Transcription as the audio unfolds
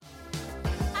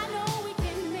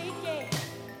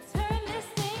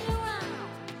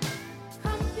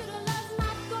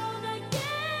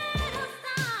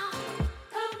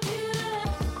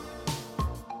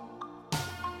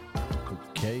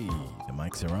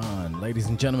on. Ladies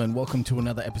and gentlemen, welcome to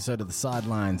another episode of The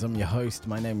Sidelines. I'm your host.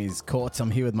 My name is Courts.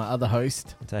 I'm here with my other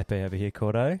host. It's AP over here,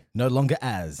 Cordo. No longer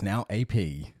as, now AP.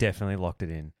 Definitely locked it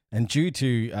in. And due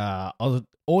to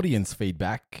audience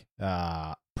feedback,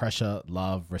 pressure,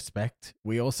 love, respect,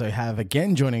 we also have,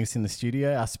 again joining us in the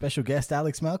studio, our special guest,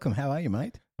 Alex Malcolm. How are you,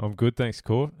 mate? I'm good, thanks,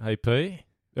 Court. AP,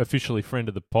 officially friend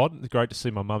of the pod. It's great to see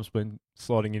my mum's been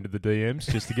sliding into the DMs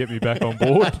just to get me back on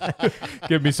board,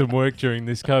 give me some work during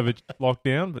this COVID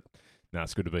lockdown. But no,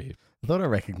 it's good to be here. I thought I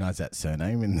recognised that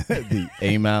surname in the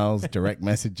emails, direct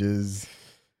messages.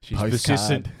 She's postcard.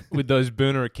 persistent with those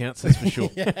burner accounts, that's for sure.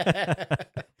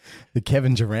 The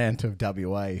Kevin Durant of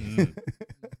WA.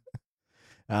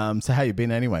 So how you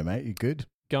been anyway, mate? You good?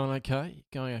 Going okay.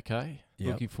 Yep.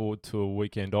 Looking forward to a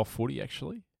weekend off footy,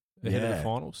 actually, ahead of the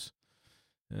finals.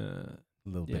 A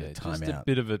little bit of time just out.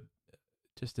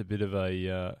 Just a bit of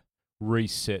a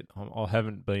reset. I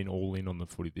haven't been all in on the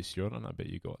footy this year. I don't know about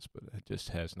you guys, but it just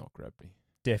has not grabbed me.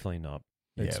 Definitely not.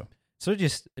 It's Yeah. sort of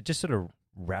it just sort of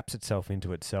wraps itself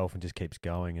into itself and just keeps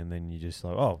going, and then you just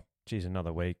like, oh, geez,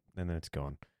 another week, and then it's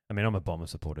gone. I mean, I'm a Bomber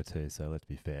supporter too, so let's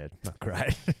be fair. Not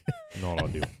great. Not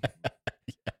ideal.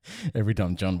 Every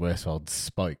time John Worsfold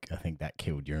spoke, I think that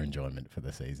killed your enjoyment for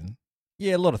the season.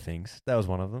 Yeah, a lot of things. That was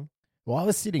one of them. Well, I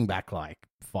was sitting back like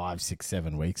 5, 6,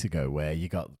 7 weeks ago where you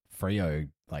got Freo,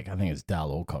 like I think it was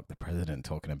Dal Alcock, the president,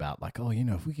 talking about like, oh,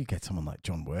 if we could get someone like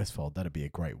John Worsfold, that'd be a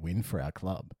great win for our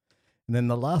club. And then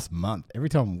the last month, every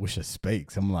time Woosha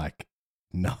speaks, I'm like,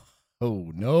 no,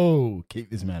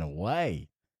 keep this man away.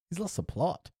 He's lost the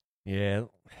plot. Yeah,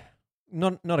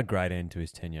 not a great end to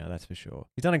his tenure, that's for sure.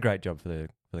 He's done a great job for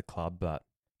the club, but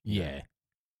Yeah.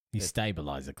 He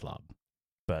stabilised the club.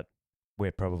 but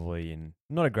we're probably in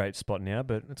not a great spot now.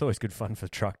 But it's always good fun for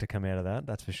Truck to come out of that,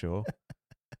 that's for sure.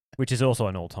 Which is also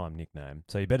an all-time nickname,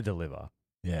 so you better deliver.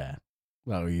 Yeah.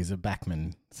 Well, he's a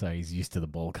backman, so he's used to the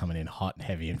ball coming in hot and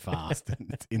heavy and fast, and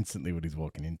it's instantly what he's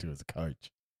walking into as a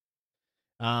coach.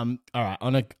 All right,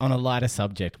 on a lighter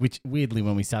subject, which weirdly,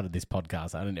 when we started this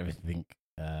podcast, I didn't ever think,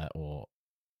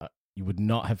 you would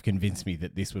not have convinced me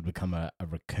that this would become a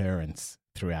recurrence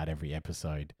throughout every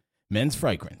episode. Men's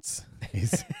fragrance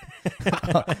is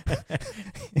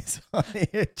on the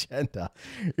agenda.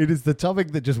 It is the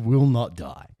topic that just will not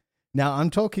die. Now, I'm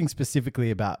talking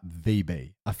specifically about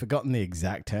VB. I've forgotten the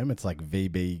exact term. It's like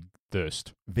VB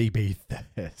Thirst.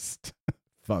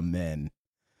 for men.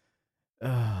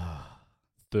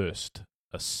 Thirst.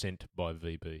 A scent by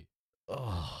VB.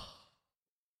 Oh,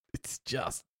 it's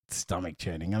just stomach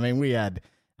churning. I mean, we had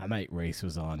our mate Reese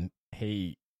was on.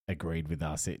 He agreed with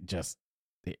us. It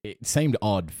seemed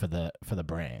odd for the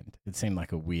brand. It seemed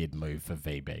like a weird move for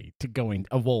VB to go in,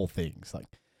 of all things, like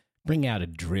bring out a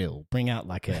drill, bring out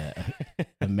like a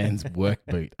men's work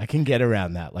boot. I can get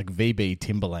around that, like VB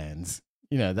Timberlands.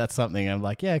 That's something I'm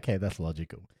like, yeah, okay, that's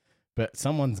logical. But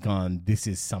someone's gone, this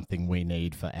is something we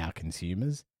need for our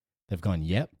consumers. They've gone,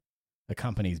 yep, the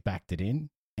company's backed it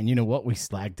in. And you know what? We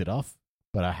slagged it off,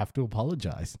 but I have to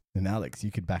apologize. And Alex,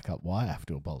 you could back up why I have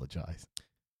to apologize.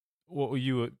 Well,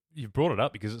 you brought it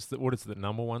up because it's the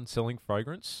number one selling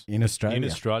fragrance In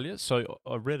Australia. So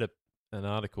I read an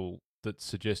article that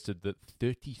suggested that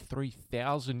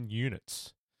 33,000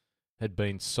 units had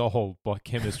been sold by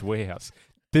Chemist Warehouse.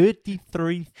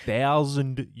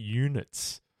 33,000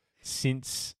 units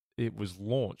since it was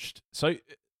launched. So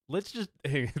let's just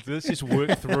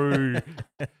work through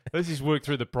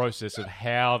the process of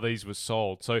how these were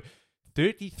sold. So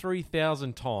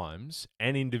 33,000 times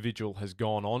an individual has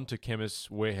gone on to Chemist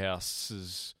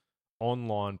Warehouse's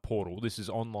online portal. This is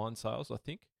online sales, I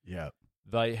think. Yeah.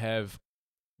 They have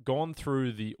gone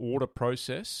through the order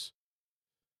process,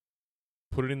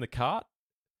 put it in the cart,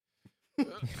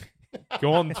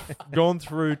 gone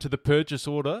through to the purchase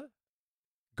order,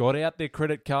 got out their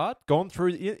credit card, gone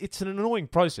through. It's an annoying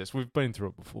process. We've been through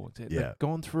it before. They've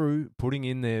gone through putting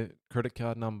in their credit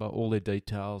card number, all their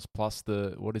details, plus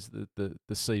the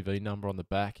CV number on the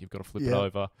back. You've got to flip it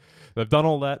over. They've done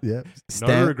all that. Yeah.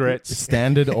 No regrets.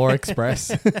 Standard or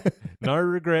express. No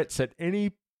regrets at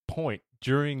any point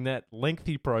during that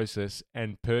lengthy process,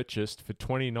 and purchased for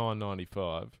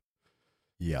 $29.95.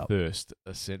 Yeah. Thirst,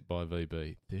 a scent by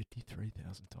VB,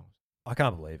 33,000 times. I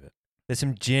can't believe it. There's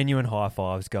some genuine high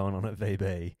fives going on at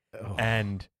VB,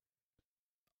 and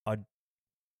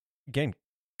again,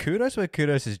 kudos where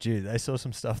kudos is due. They saw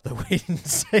some stuff that we didn't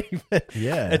see. But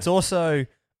Yeah. it's also,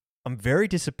 I'm very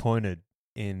disappointed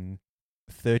in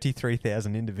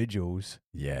 33,000 individuals.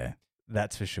 Yeah.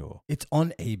 That's for sure. It's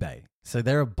on eBay. So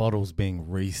there are bottles being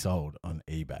resold on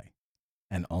eBay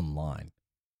and online.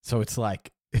 So it's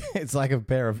like it's like a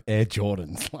pair of Air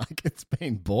Jordans. Like it's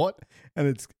been bought and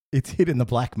it's hit in the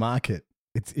black market.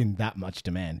 It's in that much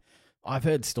demand. I've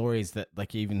heard stories that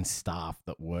like even staff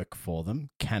that work for them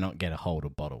cannot get a hold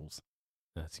of bottles.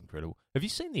 That's incredible. Have you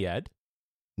seen the ad?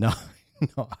 No,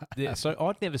 no. Yeah, so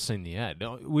I'd never seen the ad.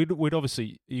 Now, we'd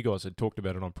obviously, you guys had talked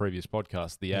about it on previous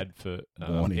podcasts, the ad for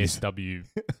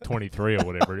SW23 or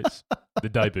whatever it is, the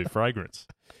debut fragrance.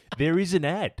 There is an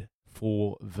ad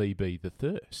for VB The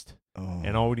Thirst. Oh.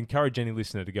 And I would encourage any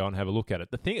listener to go and have a look at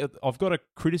it. The thing, I've got a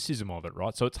criticism of it,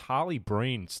 right? So it's Harley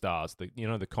Breen stars,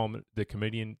 the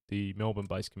comedian, the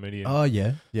Melbourne-based comedian. Oh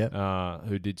yeah.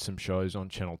 Who did some shows on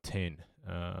Channel 10.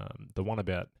 The one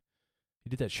about, he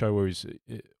did that show where he's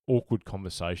awkward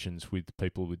conversations with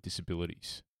people with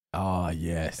disabilities. Oh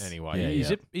yes. Anyway,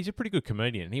 he's a pretty good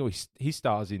comedian. He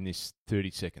stars in this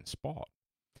 30-second spot.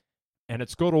 And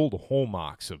it's got all the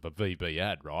hallmarks of a VB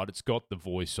ad, right? It's got the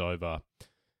voiceover.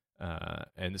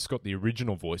 And it's got the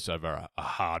original voiceover, a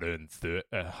hard-earned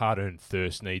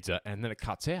thirst needs a, and then it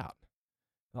cuts out.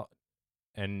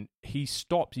 And he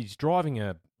stops. He's driving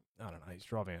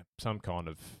some kind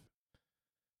of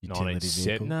Utility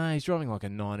vehicle? No, he's driving like a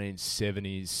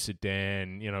 1970s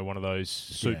sedan, one of those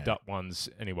souped-up ones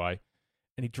anyway.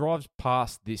 And he drives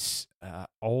past this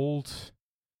old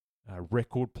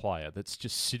record player that's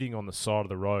just sitting on the side of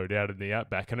the road out in the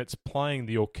outback, and it's playing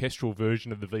the orchestral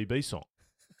version of the VB song.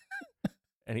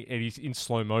 And he's in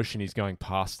slow motion. He's going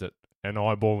past it and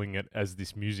eyeballing it as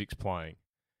this music's playing.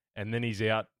 And then he's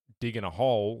out digging a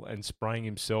hole and spraying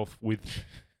himself with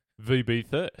VB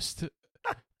Thirst.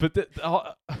 But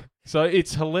so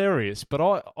it's hilarious.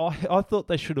 But I thought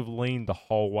they should have leaned the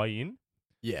whole way in.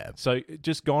 Yeah. So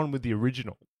just gone with the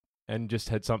original and just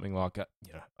had something like a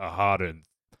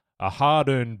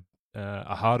hard-earned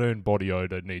body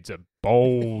odor needs a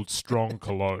bold, strong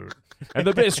cologne. And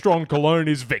the best strong cologne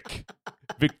is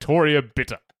Victoria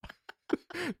Bitter.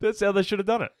 That's how they should have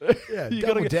done it. Yeah,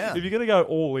 double down. If you're going to go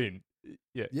all in,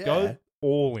 go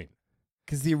all in.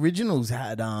 Because the originals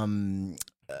had, I don't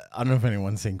know if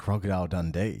anyone's seen Crocodile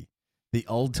Dundee. The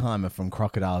old timer from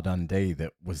Crocodile Dundee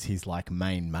that was his like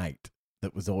main mate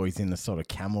that was always in the sort of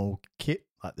camel kit,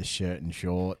 like the shirt and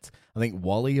shorts. I think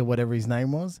Wally or whatever his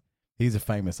name was. He's a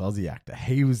famous Aussie actor.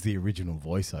 He was the original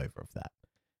voiceover of that.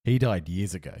 He died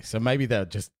years ago. So maybe they're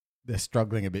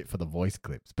struggling a bit for the voice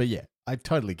clips. But yeah, I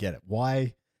totally get it.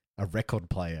 Why a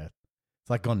record player? It's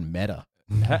like gone meta.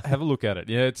 Have a look at it.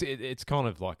 Yeah, it's kind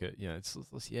of like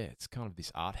it's kind of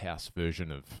this art house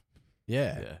version of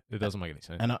Yeah. It doesn't make any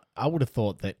sense. And I would have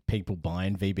thought that people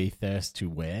buying VB Thirst to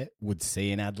wear would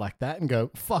see an ad like that and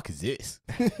go, fuck is this?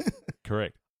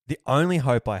 Correct. The only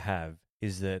hope I have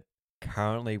is that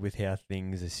currently with how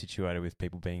things are situated with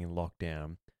people being in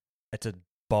lockdown, it's a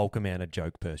bulk amount of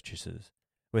joke purchases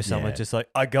where someone's just like,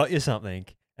 I got you something.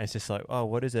 And it's just like, oh,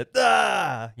 what is it?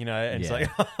 Ah! And it's like,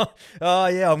 oh,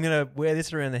 yeah, I'm going to wear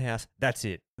this around the house. That's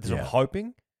it. That's what I'm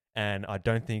hoping. And I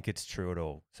don't think it's true at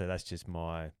all. So that's just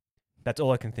that's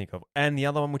all I can think of. And the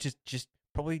other one, which is just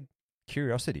probably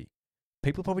curiosity.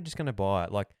 People are probably just going to buy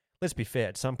it. Like, let's be fair.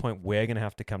 At some point, we're going to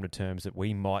have to come to terms that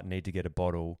we might need to get a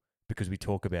bottle because we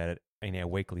talk about it in our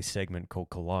weekly segment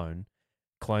called Cologne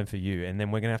for you. And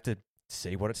then we're going to have to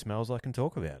see what it smells like and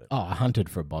talk about it. Oh, I hunted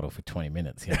for a bottle for 20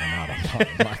 minutes the other night.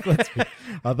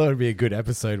 I thought it'd be a good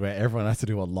episode where everyone has to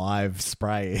do a live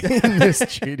spray in the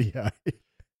studio.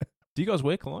 Do you guys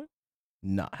wear cologne?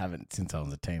 No, I haven't since I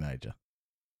was a teenager.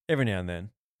 Every now and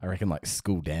then. I reckon like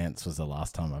school dance was the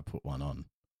last time I put one on.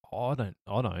 I don't,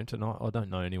 and I don't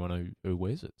know anyone who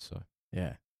wears it. So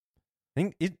yeah.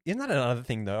 Isn't that another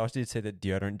thing though? I did say that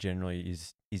deodorant generally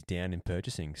is down in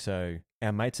purchasing. So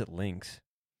our mates at Lynx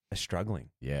are struggling.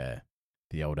 Yeah,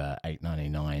 the old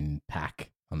 $8.99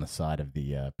 pack on the side of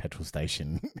the petrol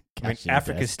station. I mean,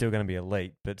 Africa's still going to be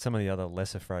elite, but some of the other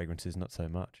lesser fragrances not so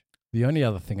much. The only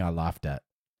other thing I laughed at,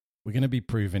 we're going to be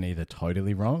proven either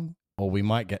totally wrong or we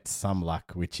might get some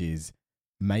luck, which is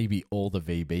maybe all the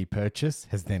VB purchase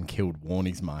has then killed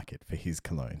Warnie's market for his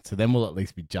cologne. So then we'll at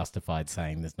least be justified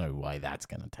saying there's no way that's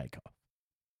going to take off.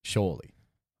 Surely.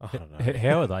 I don't know.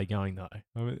 How are they going though?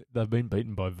 I mean, they've been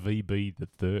beaten by VB The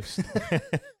Thirst.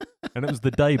 And it was the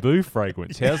debut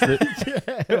fragrance. How's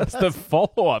the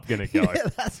follow-up going to go? Yeah,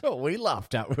 that's what we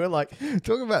laughed at. We were like,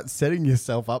 talking about setting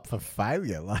yourself up for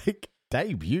failure. Like,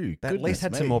 debut. They at least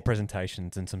had some more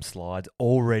presentations and some slides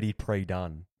already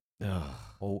pre-done.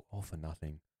 All for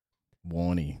nothing.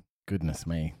 Warnie. Goodness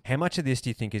me. How much of this do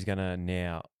you think is going to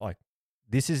now, like,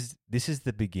 this is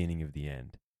the beginning of the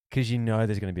end? Because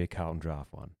there's going to be a Carlton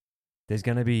draft one. There's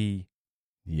going to be...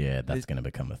 Yeah, that's going to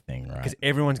become a thing, right? Because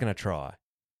everyone's going to try,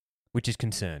 which is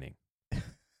concerning.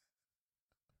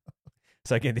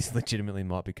 So again, this legitimately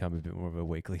might become a bit more of a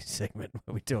weekly segment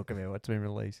where we talk about what's been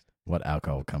released. What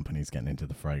alcohol companies getting into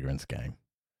the fragrance game?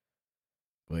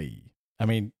 I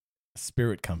mean,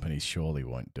 spirit companies surely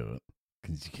won't do it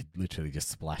because you could literally just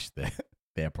splash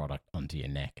their product onto your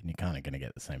neck and you're kind of going to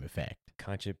get the same effect.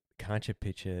 Can't you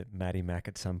picture Matty Mac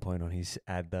at some point on his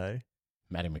ad though?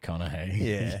 Matty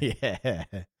McConaughey. Yeah.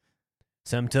 Yeah.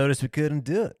 Some told us we couldn't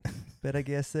do it, but I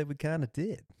guess that we kind of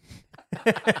did.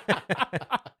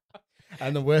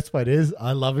 And the worst part is,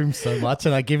 I love him so much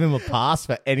and I give him a pass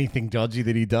for anything dodgy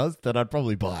that he does that I'd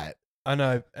probably buy it. I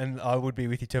know, and I would be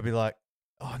with you to be like,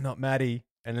 oh, not Matty.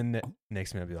 And then the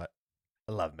next minute I'd be like,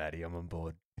 I love Matty, I'm on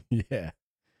board. Yeah.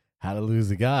 How to lose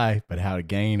a guy, but how to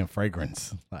gain a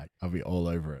fragrance. Like, I'll be all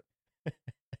over it.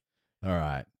 All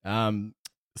right.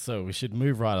 So we should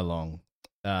move right along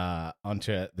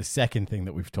onto the second thing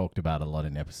that we've talked about a lot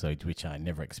in episodes, which I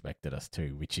never expected us to,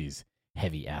 which is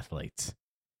heavy athletes.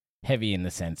 Heavy in the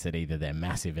sense that either they're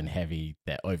massive and heavy,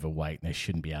 they're overweight, and they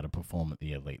shouldn't be able to perform at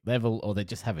the elite level, or they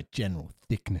just have a general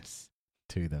thickness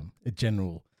to them, a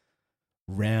general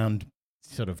round,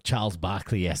 sort of Charles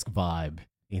Barkley-esque vibe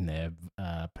in their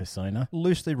persona.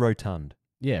 Loosely rotund.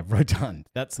 Yeah, rotund.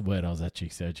 That's the word I was actually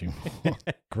searching for.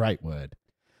 Great word.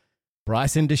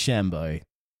 Bryson DeChambeau,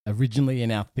 originally in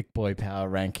our Thick Boy Power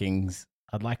rankings,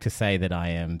 I'd like to say that I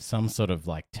am some sort of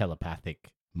like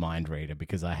telepathic mind reader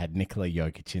because I had Nikola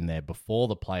Jokic in there before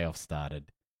the playoffs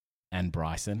started and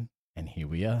Bryson, and here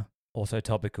we are. Also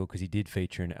topical because he did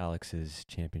feature in Alex's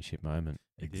championship moment.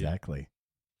 Exactly.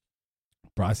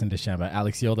 Bryson DeChambeau.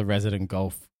 Alex, you're the resident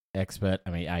golf expert. I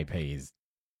mean, AP is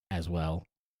as well.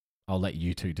 I'll let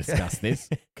you two discuss this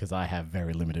because I have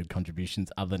very limited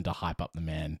contributions other than to hype up the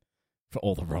man for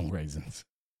all the wrong reasons.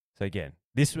 So again,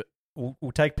 this will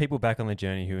take people back on the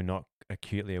journey who are not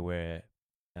acutely aware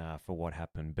for what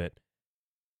happened. But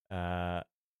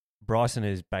Bryson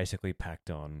has basically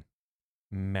packed on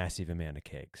massive amount of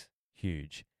kegs.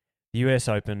 Huge. The US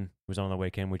Open was on the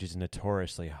weekend, which is a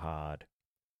notoriously hard,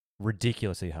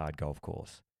 ridiculously hard golf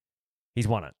course. He's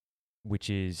won it, which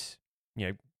is,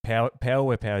 power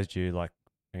where power's due, like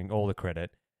all the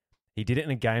credit. He did it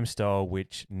in a game style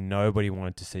which nobody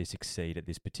wanted to see succeed at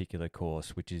this particular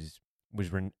course, which is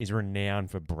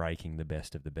renowned for breaking the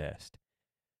best of the best.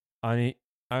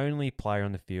 Only player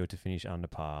on the field to finish under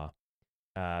par.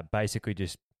 Basically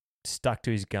just stuck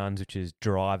to his guns, which is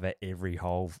drive at every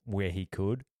hole where he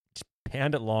could. Just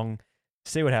pound it long,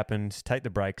 see what happens, take the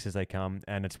breaks as they come,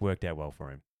 and it's worked out well for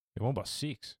him. He won by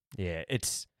 6. Yeah,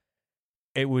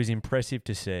 it was impressive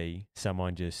to see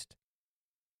someone just,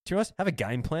 to us, have a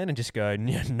game plan and just go,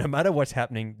 no matter what's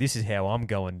happening, this is how I'm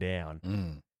going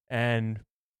down. And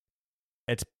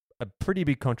it's a pretty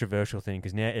big controversial thing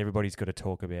because now everybody's got to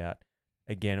talk about,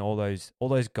 again, all those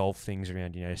golf things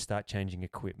around, start changing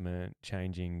equipment,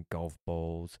 changing golf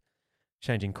balls,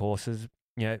 changing courses,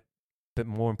 but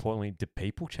more importantly, do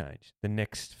people change? The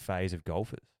next phase of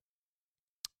golfers.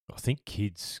 I think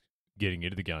kids getting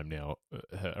into the game now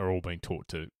are all being taught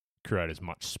to create as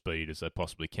much speed as they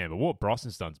possibly can. But what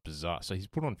Bryson's done is bizarre. So he's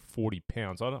put on 40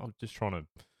 pounds. I'm just trying to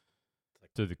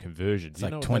do the conversion. It's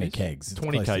like 20 kegs.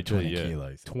 20 kg, 20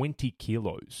 kilos. 20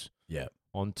 kilos. Yeah.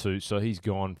 So he's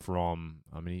gone from,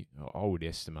 I would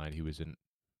estimate he was an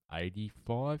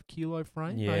 85 kilo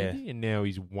frame, maybe, and now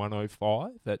he's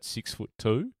 105 at 6'2".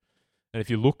 And if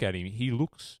you look at him, he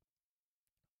looks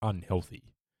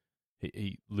unhealthy.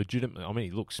 He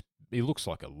legitimately, he looks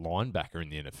like a linebacker in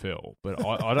the NFL, but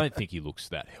I don't think he looks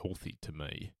that healthy to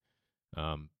me.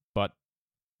 But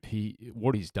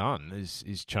what he's done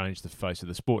is changed the face of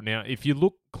the sport. Now, if you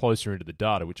look closer into the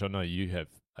data, which I know you have,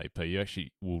 AP, you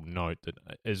actually will note that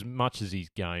as much as he's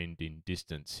gained in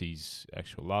distance,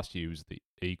 last year he was the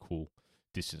equal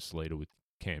distance leader with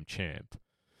Cam Champ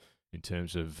in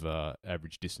terms of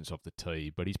average distance off the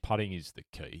tee, but his putting is the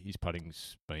key. His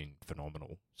putting's been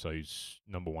phenomenal. So he's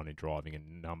number 1 in driving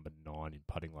and number 9 in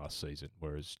putting last season,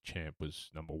 whereas Champ was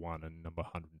number 1 and number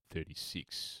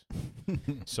 136.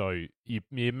 So you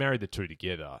marry the two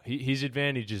together. His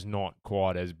advantage is not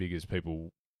quite as big as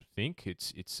people think.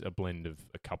 It's a blend of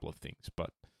a couple of things,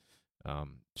 but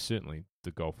certainly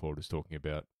the golf world is talking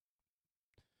about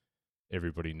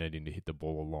everybody needing to hit the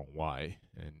ball a long way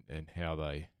and how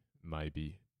they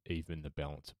maybe even the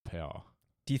balance of power.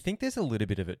 Do you think there's a little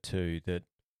bit of it too, that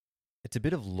it's a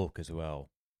bit of look as well?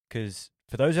 Because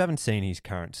for those who haven't seen his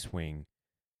current swing,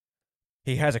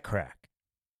 he has a crack.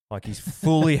 Like he's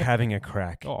fully having a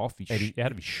crack. Oh, out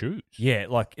of his shoes. Yeah,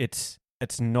 like it's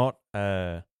not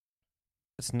a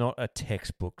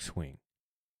textbook swing.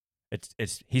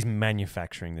 It's he's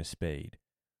manufacturing the speed.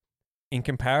 In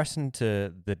comparison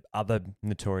to the other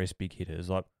notorious big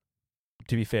hitters, like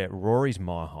to be fair, Rory's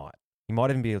my height. He might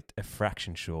even be a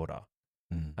fraction shorter.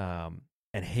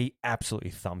 And he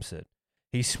absolutely thumps it.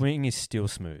 His swing is still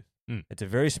smooth. It's a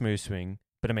very smooth swing,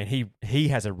 but I mean, he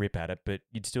has a rip at it, but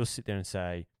you'd still sit there and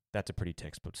say, that's a pretty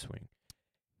textbook swing.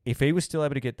 If he was still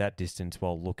able to get that distance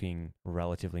while looking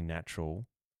relatively natural,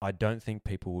 I don't think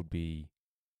people would be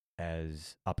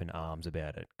as up in arms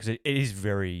about it, because it is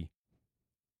very,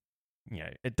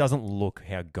 it doesn't look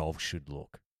how golf should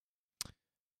look.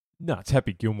 No, it's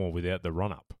Happy Gilmore without the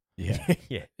run-up. Yeah.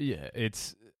 Yeah. Yeah,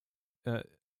 it's...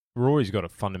 Rory's got a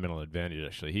fundamental advantage,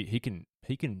 actually. He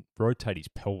can rotate his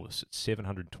pelvis at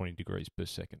 720 degrees per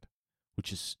second,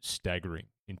 which is staggering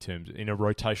in a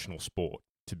rotational sport,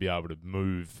 to be able to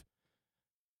move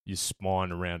your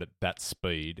spine around at that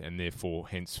speed and therefore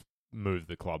hence move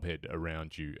the club head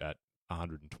around you at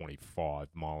 125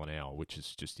 mile an hour, which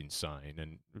is just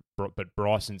insane. But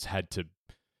Bryson's had to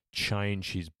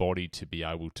change his body to be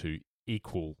able to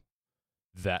equal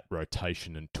that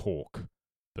rotation and torque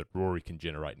that Rory can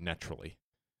generate naturally,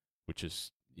 which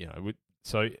is,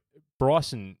 so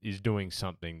Bryson is doing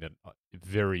something that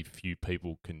very few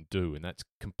people can do, and that's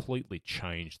completely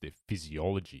changed their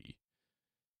physiology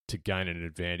to gain an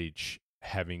advantage,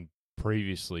 having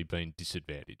previously been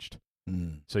disadvantaged.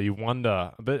 So you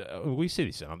wonder, but we see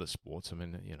this in other sports. I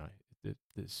mean,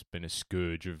 there's been a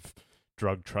scourge of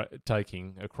drug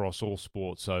taking across all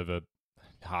sports over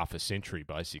half a century,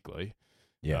 basically.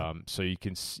 Yeah. So you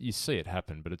see it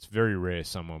happen, but it's very rare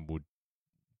someone would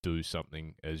do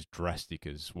something as drastic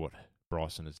as what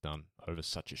Bryson has done over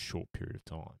such a short period of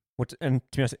time. And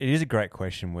to be honest, it is a great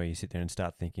question where you sit there and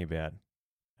start thinking about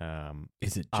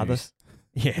is it others?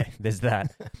 Yeah, there's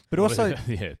that. But Well, also,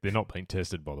 they're not being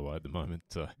tested, by the way, at the moment.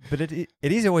 So. But it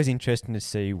is always interesting to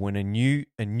see when a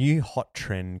new hot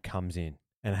trend comes in,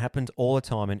 and it happens all the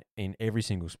time in every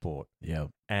single sport. Yeah.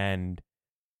 And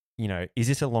is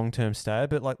this a long-term stay?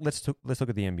 But let's look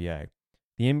at the NBA.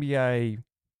 The NBA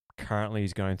currently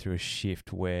is going through a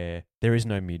shift where there is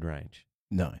no mid-range.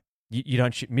 No. You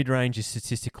don't shoot. Mid-range is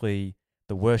statistically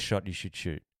the worst shot you should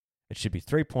shoot. It should be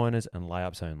three-pointers and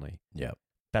layups only. Yeah.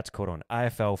 That's caught on.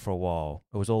 AFL for a while,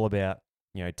 it was all about,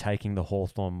 taking the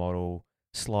Hawthorn model,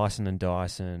 slicing and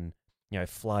dicing,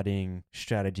 flooding,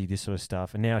 strategy, this sort of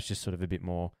stuff. And now it's just sort of a bit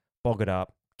more bog it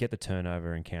up, get the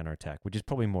turnover and counter-attack, which is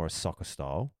probably more a soccer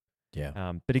style.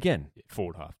 Yeah. But again...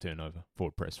 forward half turnover,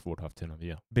 forward press, forward half turnover,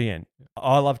 yeah. But again,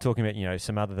 I love talking about,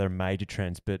 some other major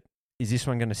trends, but is this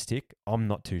one going to stick? I'm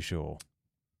not too sure.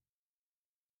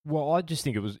 Well, I just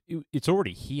think it's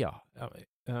already here.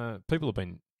 People have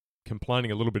been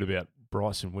complaining a little bit about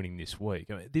Bryson winning this week.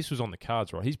 I mean, this was on the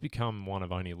cards, right? He's become one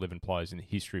of only 11 players in the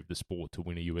history of the sport to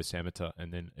win a US Amateur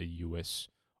and then a US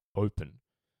Open.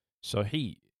 So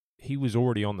he was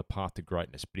already on the path to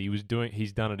greatness, but he's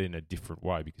done it in a different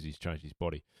way because he's changed his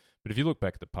body. But if you look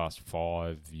back at the past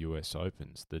 5 US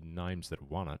Opens, the names that have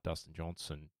won it, Dustin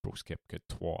Johnson, Brooks Koepka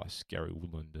twice, Gary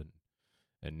Woodland,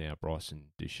 and now Bryson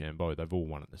DeChambeau, they've all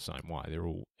won it the same way. They're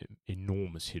all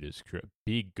enormous hitters,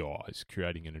 big guys,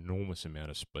 creating an enormous amount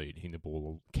of speed, hitting the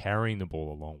ball, carrying the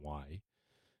ball a long way,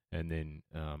 and then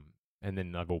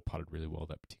they've all putted really well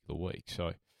that particular week.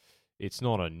 So it's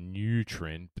not a new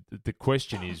trend, but the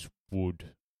question is,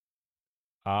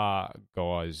 are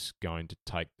guys going to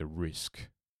take the risk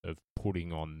of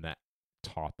putting on that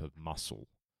type of muscle?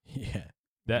 Yeah.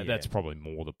 That's probably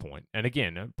more the point. And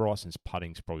again, Bryson's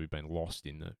putting's probably been lost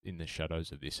in the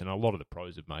shadows of this. And a lot of the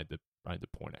pros have made the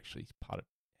point, actually. He's putted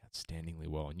outstandingly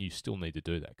well. And you still need to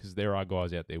do that because there are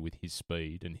guys out there with his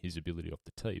speed and his ability off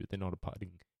the tee, but they're not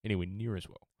putting anywhere near as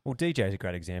well. Well, DJ is a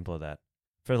great example of that.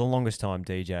 For the longest time,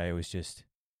 DJ was just,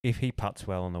 if he putts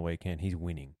well on the weekend, he's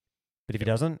winning. But if he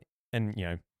doesn't, and,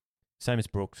 same as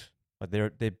Brooks, like they're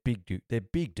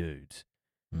big dudes.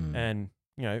 And,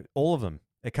 all of them.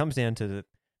 It comes down to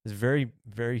there's very,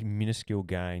 very minuscule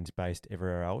gains based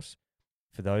everywhere else.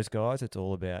 For those guys, it's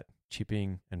all about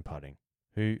chipping and putting.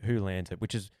 Who lands it,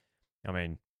 which is, I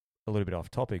mean, a little bit off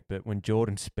topic, but when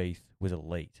Jordan Spieth was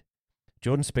elite,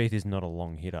 Jordan Spieth is not a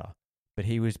long hitter, but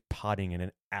he was putting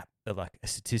in a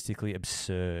statistically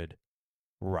absurd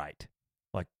rate,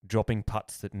 like dropping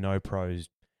putts that no pros.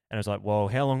 And I was like, well,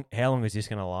 how long is this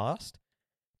going to last?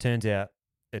 Turns out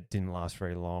it didn't last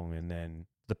very long, and then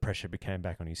the pressure became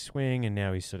back on his swing, and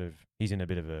now he's in a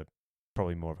bit of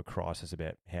probably more of a crisis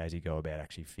about how does he go about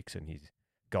actually fixing his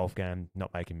golf game,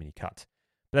 not making many cuts.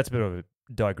 But that's a bit of a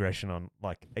digression on,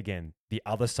 again, the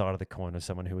other side of the coin of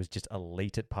someone who is just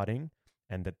elite at putting,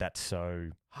 and that's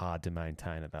so hard to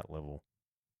maintain at that level.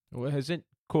 Well, can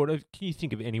you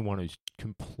think of anyone who's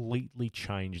completely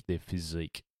changed their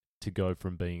physique to go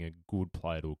from being a good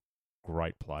player to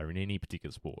great player in any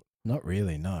particular sport. Not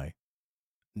really, no.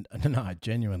 No, I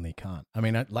genuinely can't. I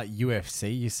mean, like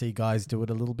UFC, you see guys do it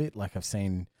a little bit. Like I've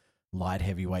seen light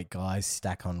heavyweight guys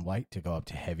stack on weight to go up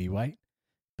to heavyweight,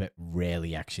 but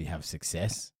rarely actually have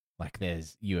success. Like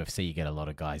there's UFC, you get a lot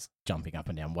of guys jumping up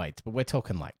and down weights, but we're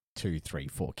talking like 2, 3,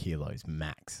 4 kilos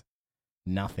max.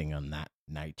 Nothing on that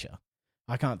nature.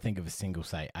 I can't think of a single,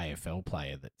 say, AFL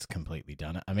player that's completely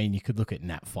done it. I mean, you could look at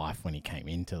Nat Fyfe when he came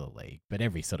into the league, but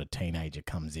every sort of teenager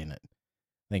comes in at,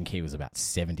 I think he was about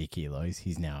 70 kilos.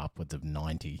 He's now upwards of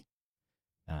 90.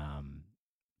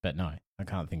 But no, I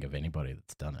can't think of anybody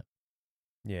that's done it.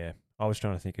 Yeah, I was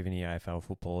trying to think of any AFL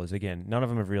footballers. Again, none of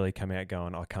them have really come out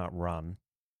going, I can't run,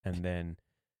 and then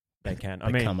they can.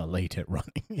 Become elite at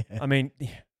running. Yeah. I mean,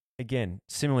 again,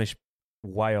 similarly,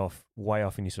 way off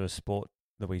any sort of sport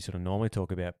that we sort of normally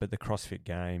talk about, but the CrossFit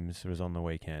Games was on the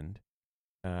weekend,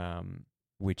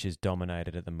 which is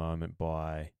dominated at the moment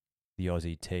by the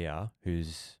Aussie Tia,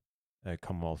 who's a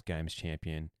Commonwealth Games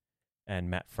champion,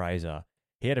 and Matt Fraser.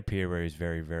 He had a period where he was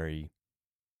very, very,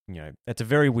 it's a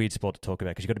very weird sport to talk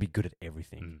about because you've got to be good at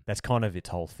everything. That's kind of its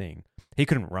whole thing. He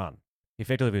couldn't run.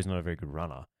 Effectively, he was not a very good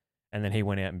runner. And then he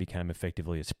went out and became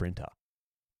effectively a sprinter.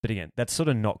 But again, that's sort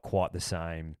of not quite the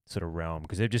same sort of realm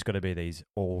because they've just got to be these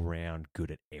all-round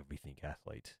good at everything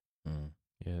athletes.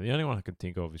 Yeah, the only one I can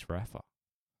think of is Rafa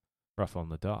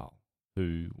Nadal,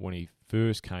 who, when he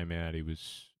first came out, he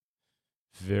was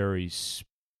very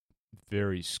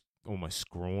almost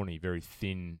scrawny, very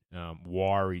thin,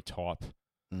 wiry type,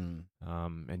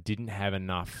 and didn't have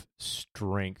enough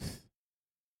strength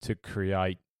to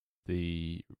create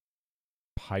the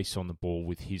pace on the ball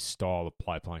with his style of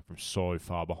play, playing from so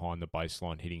far behind the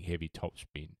baseline, hitting heavy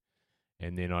topspin.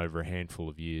 And then over a handful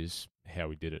of years,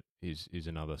 how he did it is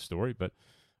another story. But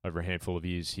over a handful of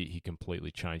years, he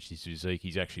completely changed his physique.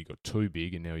 He's actually got too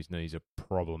big, and now his knees are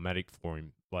problematic for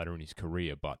him later in his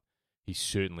career. But he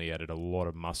certainly added a lot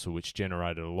of muscle, which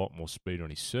generated a lot more speed on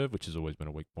his serve, which has always been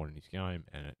a weak point in his game.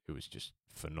 And it was just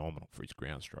phenomenal for his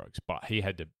ground strokes. But he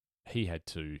had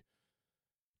to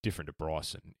different to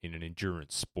Bryson, in an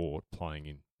endurance sport, playing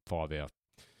in 5-hour,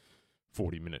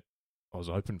 40-minute Oz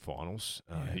Open finals,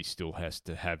 he still has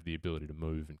to have the ability to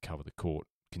move and cover the court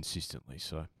consistently.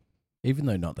 So, even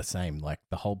though not the same, like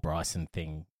the whole Bryson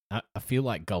thing, I feel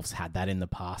like golf's had that in the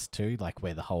past too, like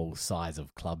where the whole size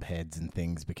of club heads and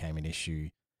things became an issue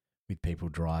with people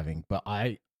driving. But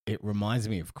it reminds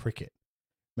me of cricket.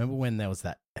 Remember when there was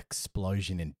that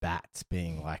explosion in bats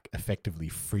being like effectively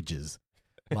fridges?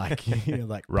 Like,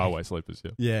 like railway sleepers,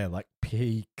 yeah. Yeah, like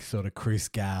peak sort of Chris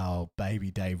Gale,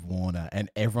 baby Dave Warner, and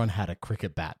everyone had a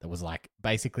cricket bat that was like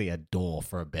basically a door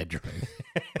for a bedroom.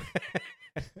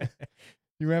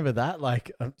 You remember that?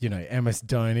 Like, MS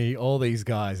Dhoni, all these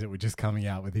guys that were just coming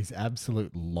out with these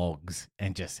absolute logs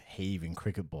and just heaving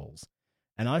cricket balls.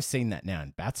 And I've seen that now in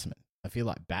batsmen. I feel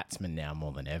like batsmen now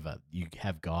more than ever, you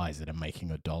have guys that are making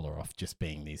 $1 off just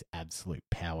being these absolute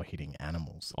power-hitting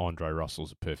animals. Andre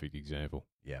Russell's a perfect example.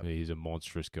 Yeah, he's a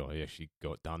monstrous guy. He actually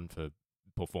got done for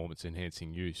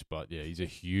performance-enhancing use. But, yeah, he's a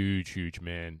huge, huge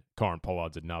man. Kyron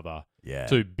Pollard's another. Yeah.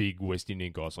 Two big West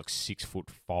Indian guys, like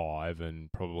 6'5"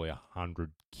 and probably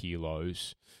 100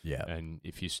 kilos. Yeah. And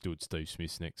if you stood Steve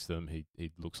Smith next to them,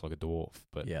 he looks like a dwarf.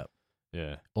 But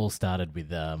yeah. All started with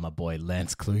my boy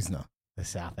Lance Klusener, the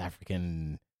South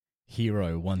African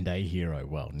hero, one-day hero.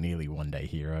 Well, nearly one-day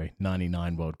hero.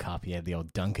 99 World Cup. He had the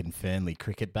old Duncan Fearnley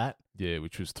cricket bat. Yeah,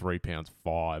 which was 3 pounds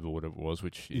 5 or whatever it was,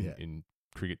 which in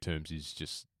cricket terms is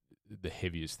just the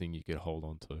heaviest thing you could hold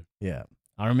on to. Yeah.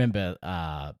 I remember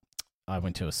I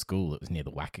went to a school that was near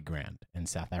the Wacker ground, and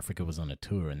South Africa was on a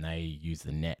tour, and they used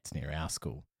the nets near our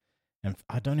school. And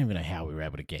I don't even know how we were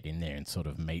able to get in there and sort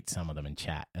of meet some of them and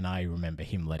chat. And I remember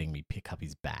him letting me pick up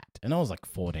his bat. And I was like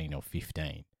 14 or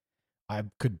 15. I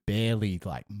could barely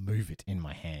like move it in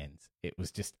my hands. It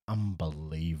was just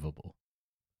unbelievable.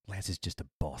 Lance is just a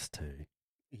boss too.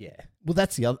 Yeah. Well,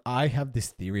 that's the other. I have this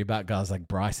theory about guys like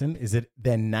Bryson is that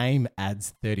their name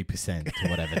adds 30% to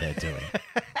whatever they're doing.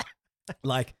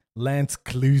 Like Lance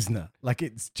Klusener. Like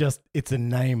it's a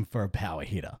name for a power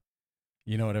hitter.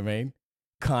 You know what I mean?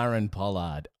 Kyron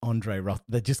Pollard, Andre Roth,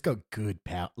 they just got good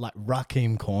power. Like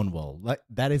Raheem Cornwall, like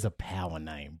that is a power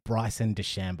name. Bryson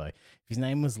DeChambeau. If his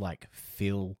name was like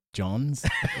Phil Johns,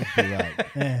 it'd be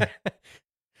like,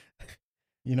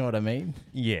 you know what I mean?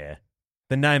 Yeah,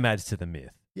 the name adds to the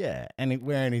myth. Yeah, and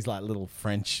wearing his like little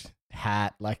French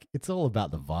hat, like it's all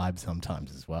about the vibe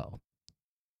sometimes as well.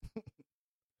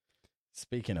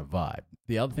 Speaking of vibe,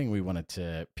 the other thing we wanted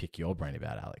to pick your brain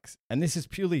about, Alex, and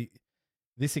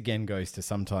this again goes to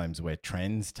sometimes where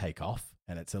trends take off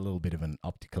and it's a little bit of an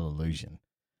optical illusion.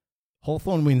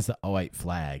 Hawthorn wins the '08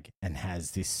 flag and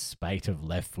has this spate of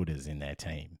left-footers in their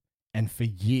team. And for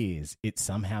years, it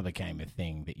somehow became a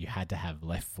thing that you had to have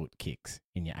left-foot kicks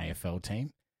in your AFL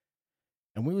team.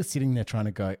 And we were sitting there trying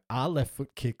to go, are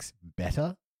left-foot kicks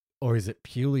better? Or is it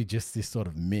purely just this sort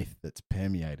of myth that's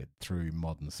permeated through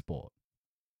modern sport?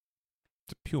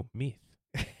 It's a pure myth.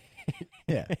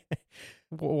 Yeah.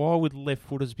 Why would left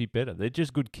footers be better? They're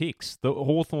just good kicks. The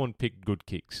Hawthorn picked good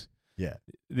kicks. Yeah.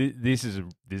 This is a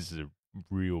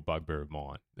real bugbear of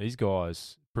mine. These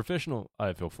guys, professional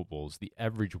AFL footballers, the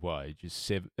average wage is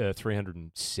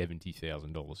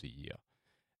 $370,000 a year,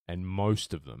 and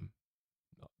most of them,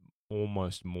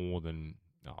 almost more than,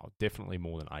 definitely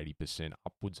more than 80%,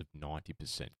 upwards of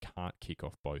 90%, can't kick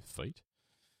off both feet.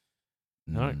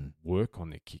 They don't work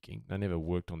on their kicking. They never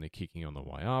worked on their kicking on the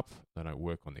way up. They don't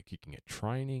work on their kicking at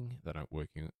training. They don't work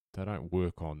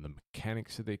on the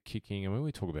mechanics of their kicking. I mean, we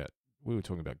were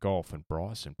talking about golf and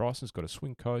Bryson. Bryson's got a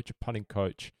swing coach, a putting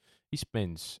coach. He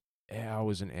spends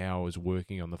hours and hours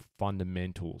working on the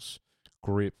fundamentals: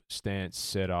 grip, stance,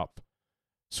 setup,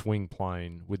 swing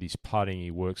plane. With his putting,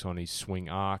 he works on his swing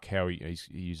arc, how he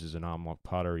uses an arm lock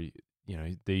putter.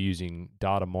 They're using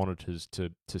data monitors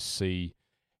to see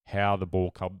how the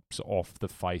ball comes off the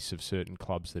face of certain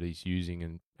clubs that he's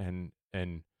using, and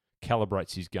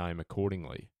calibrates his game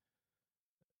accordingly.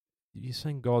 You're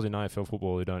seeing guys in AFL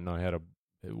football who don't know how to,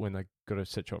 when they got a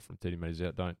set shot from 30 metres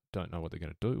out, don't know what they're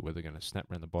going to do, whether they're going to snap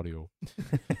around the body or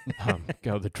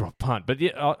go the drop punt. But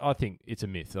yeah, I think it's a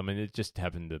myth. I mean, it just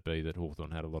happened to be that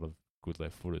Hawthorn had a lot of good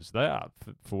left footers. They are,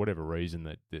 for whatever reason,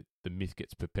 that the myth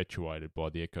gets perpetuated by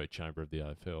the echo chamber of the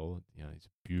AFL. He's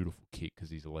a beautiful kick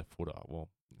because he's a left footer. Well,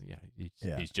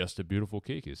 he's just a beautiful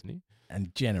kick, isn't he?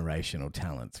 And generational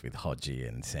talents with Hodgie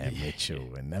and Sam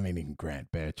Mitchell, and I mean even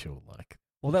Grant Birchall.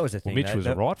 Well, that was the thing. Mitch was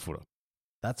a right footer.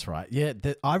 That's right. Yeah,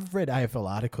 I've read AFL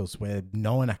articles where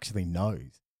no one actually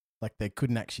knows. Like they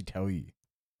couldn't actually tell you,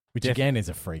 which again is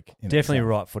a freak. Definitely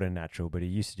right foot and natural, but he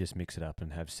used to just mix it up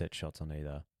and have set shots on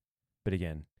either. But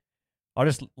again, I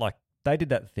just they did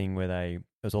that thing where it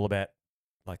was all about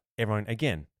everyone,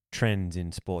 again, trends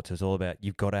in sports. It was all about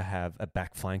you've got to have a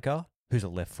back flanker who's a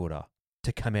left footer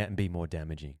to come out and be more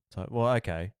damaging. It's like, well,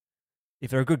 okay, if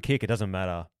they're a good kick, it doesn't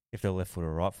matter if they're left footer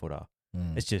or right footer.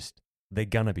 It's just they're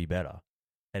going to be better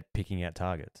at picking out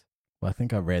targets. Well, I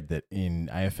think I read that in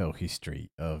AFL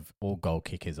history of all goal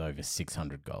kickers over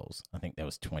 600 goals, I think there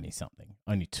was 20-something.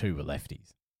 Only 2 were lefties,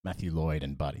 Matthew Lloyd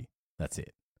and Buddy. That's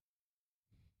it.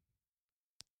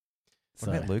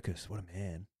 What about Lucas? What a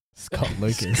man. Scott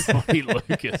Lucas. Scotty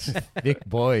Lucas. Thick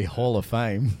boy, Hall of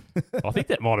Fame. I think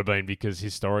that might have been because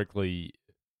historically,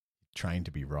 trained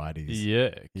to be righties.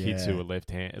 Yeah, kids who were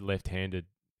left-handed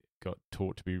got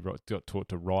taught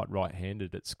to write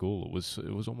right-handed at school. It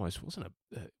was almost wasn't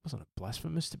it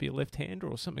blasphemous to be a left-hander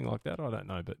or something like that? I don't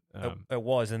know, but it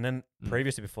was. And then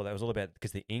previously before that, it was all about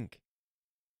because the ink.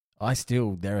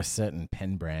 There are certain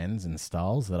pen brands and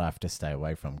styles that I have to stay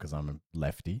away from because I'm a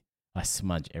lefty. I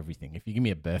smudge everything. If you give me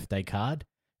a birthday card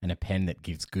and a pen that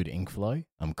gives good ink flow,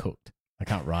 I'm cooked. I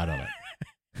can't write on it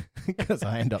because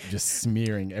I end up just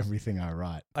smearing everything I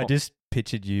write. I just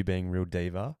pictured you being real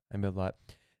diva and be like,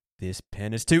 this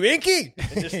pen is too inky!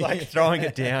 And just throwing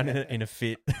it down in a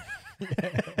fit.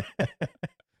 The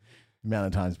amount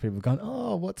of times people have gone,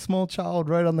 oh, what small child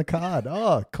wrote on the card?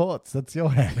 Oh, Courts, that's your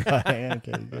handwriting.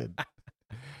 Okay, good.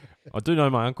 I do know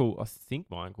my uncle. I think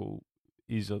my uncle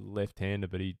is a left-hander,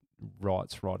 but he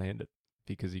writes right-handed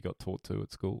because he got taught to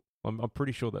at school. I'm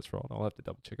pretty sure that's right. I'll have to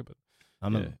double check it. But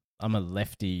I'm a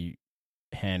lefty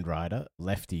handwriter,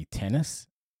 lefty tennis,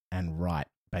 and right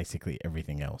basically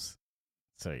everything else.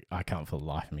 So I can't for the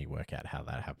life of me work out how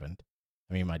that happened.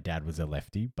 I mean, my dad was a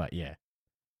lefty, but yeah,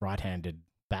 right-handed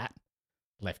bat,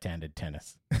 left-handed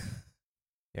tennis.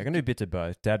 Yeah, I can do bits of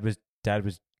both. Dad was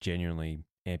genuinely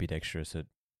ambidextrous at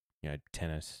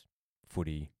tennis,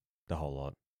 footy, the whole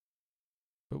lot.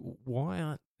 But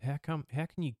how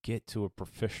can you get to a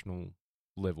professional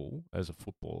level as a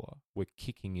footballer where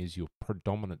kicking is your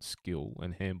predominant skill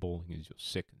and handballing is your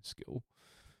second skill?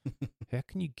 How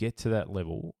can you get to that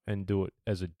level and do it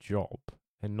as a job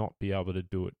and not be able to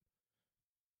do it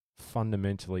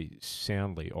fundamentally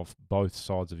soundly off both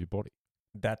sides of your body?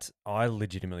 I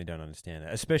legitimately don't understand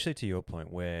that, especially to your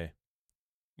point where,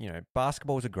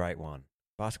 basketball is a great one.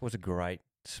 Basketball is a great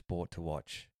sport to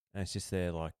watch. And it's just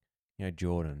there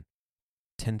Jordan,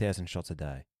 10,000 shots a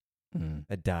day.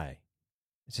 A day.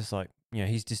 It's just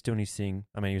he's just doing his thing.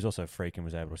 I mean, he was also a freak and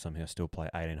was able to somehow still play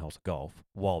 18 holes of golf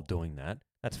while doing that.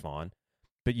 That's fine.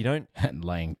 But you don't... And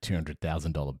laying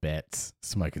 $200,000 bets,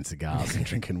 smoking cigars and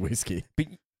drinking whiskey. But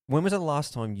when was the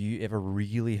last time you ever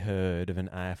really heard of an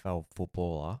AFL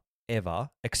footballer ever,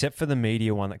 except for the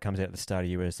media one that comes out at the start of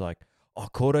the year where it's like, oh,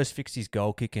 Cordo's fixed his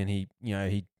goal kick and he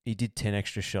did 10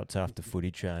 extra shots after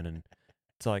footy train, and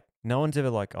it's like no one's ever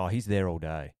like, oh, he's there all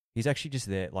day. He's actually just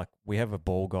there. Like, we have a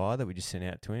ball guy that we just sent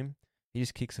out to him. He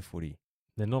just kicks a footy.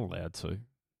 They're not allowed to.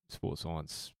 Sports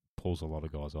science pulls a lot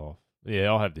of guys off.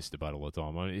 Yeah, I have this debate all the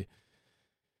time.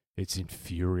 It's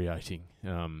infuriating.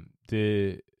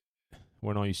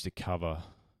 When I used to cover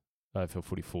AFL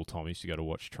footy full time, I used to go to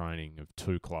watch training of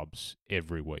two clubs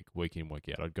every week, week in, week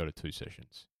out. I'd go to 2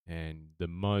 sessions. And the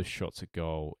most shots at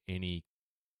goal any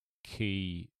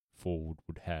key forward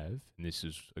would have, and this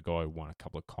is a guy who won a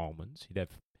couple of Colemans, he'd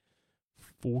have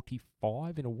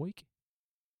 45 in a week.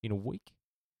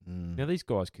 Now, these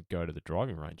guys could go to the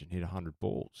driving range and hit 100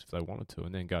 balls if they wanted to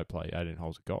and then go play 18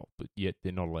 holes of golf, but yet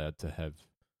they're not allowed to have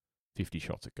 50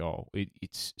 shots at goal.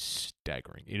 It's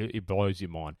staggering. It blows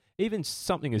your mind. Even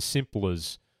something as simple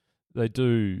as they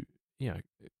do,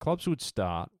 clubs would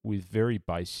start with very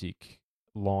basic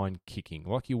line kicking,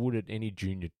 like you would at any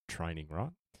junior training,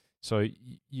 right? So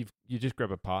you just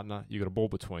grab a partner, you got a ball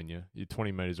between you, you're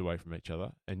 20 metres away from each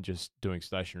other, and just doing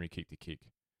stationary kick to kick.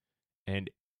 And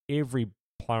every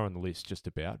player on the list, just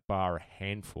about, bar a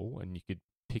handful, and you could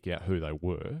pick out who they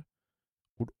were,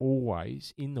 would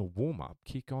always, in the warm-up,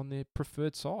 kick on their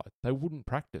preferred side. They wouldn't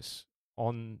practice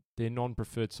on their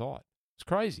non-preferred side. It's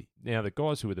crazy. Now, the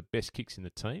guys who were the best kicks in the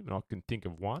team, and I can think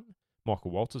of one,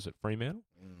 Michael Walters at Fremantle,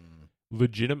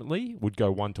 legitimately would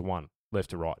go 1-to-1,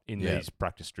 left to right, in these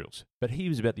practice drills. But he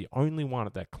was about the only one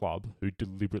at that club who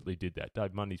deliberately did that.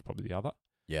 Dave Mundy's probably the other.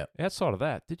 Yeah. Outside of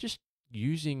that, they're just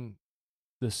using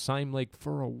the same leg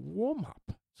for a warm-up.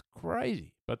 It's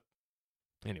crazy. But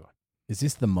anyway. Is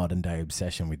this the modern day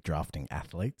obsession with drafting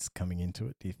athletes coming into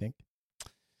it, do you think?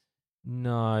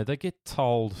 No, they get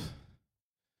told...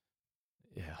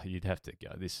 Yeah, you'd have to go.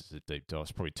 This is a deep dive.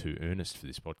 It's probably too earnest for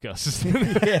this podcast.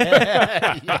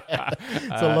 yeah.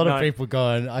 It's a lot of people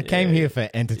going, I came here for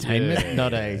entertainment,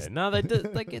 not a... No, they do,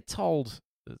 they get told...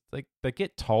 They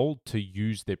get told to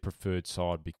use their preferred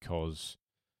side because...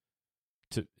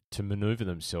 To maneuver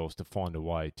themselves to find a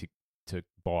way to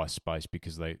buy space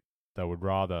because they would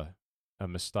rather a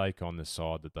mistake on the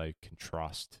side that they can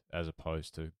trust as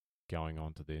opposed to going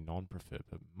on to their non-preferred.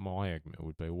 But my argument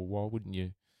would be, well, why wouldn't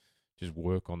you just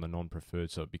work on the non-preferred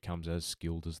so it becomes as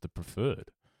skilled as the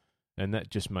preferred? And that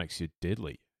just makes you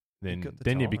deadly.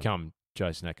 Then you become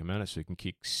Jason Ackermanis, who can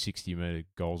kick 60-metre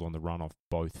goals on the run off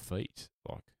both feet.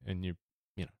 Anyway.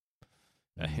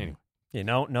 Yeah,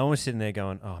 no one was sitting there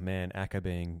going, oh man, Acker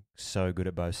being so good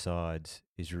at both sides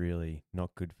is really not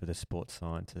good for the sports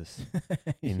scientists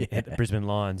at the Brisbane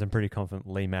Lions. I'm pretty confident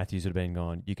Lee Matthews would have been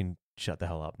gone, you can shut the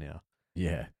hell up now.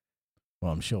 Yeah.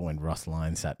 Well, I'm sure when Ross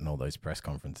Lyon sat in all those press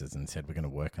conferences and said we're going to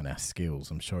work on our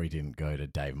skills, I'm sure he didn't go to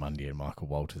Dave Mundy and Michael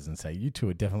Walters and say, you two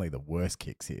are definitely the worst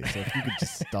kicks here. So if you could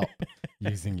just stop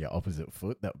using your opposite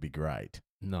foot, that would be great.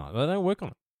 No, they don't work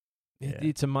on it. Yeah.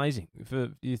 It's amazing. If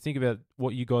you think about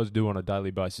what you guys do on a daily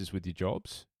basis with your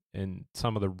jobs and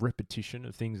some of the repetition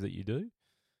of things that you do,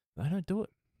 they don't do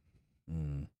it.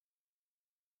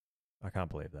 I can't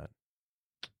believe that.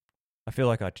 I feel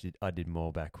like I did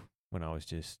more back when I was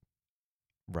just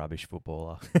rubbish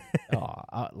footballer.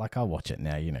 I watch it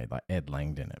now, like Ed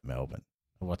Langdon at Melbourne.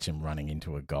 I watch him running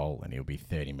into a goal and he'll be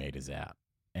 30 metres out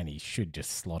and he should just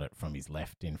slot it from his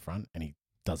left in front and he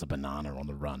does a banana on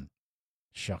the run.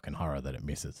 Shock and horror that it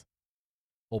misses.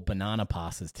 Or banana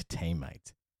passes to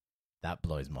teammates. That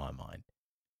blows my mind.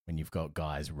 When you've got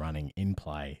guys running in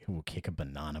play who will kick a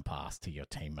banana pass to your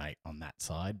teammate on that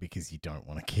side because you don't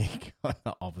want to kick on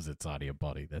the opposite side of your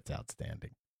body. That's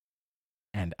outstanding.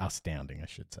 And astounding, I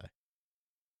should say.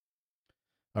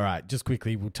 All right, just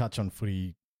quickly, we'll touch on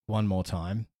footy one more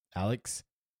time. Alex,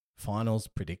 finals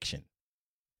prediction.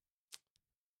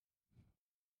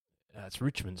 It's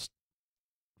Richmond's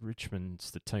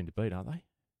the team to beat, aren't they?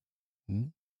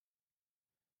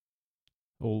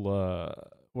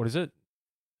 What is it?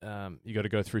 You got to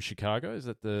go through Chicago. Is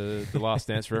that the Last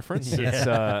Dance reference?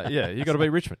 Yeah. You got to beat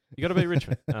Richmond.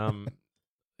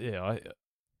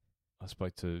 I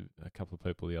spoke to a couple of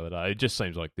people the other day. It just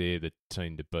seems like they're the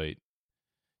team to beat.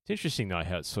 It's interesting though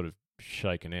how it's sort of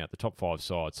shaken out. The top 5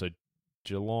 sides. So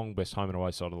Geelong, best home and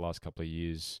away side of the last couple of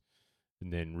years,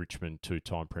 and then Richmond,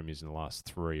 2-time premiers in the last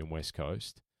 3, and West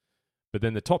Coast. But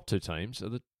then the top 2 teams are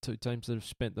the 2 teams that have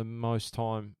spent the most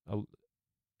time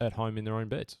at home in their own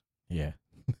beds. Yeah.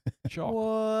 Shock.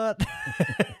 What?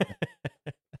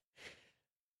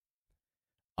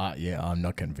 I'm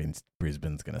not convinced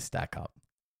Brisbane's going to stack up.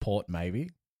 Port, maybe.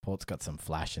 Port's got some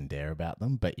flash and dare about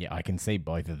them. But yeah, I can see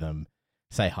both of them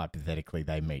say hypothetically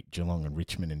they meet Geelong and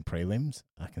Richmond in prelims,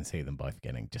 I can see them both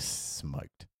getting just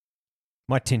smoked.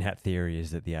 My tin hat theory is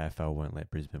that the AFL won't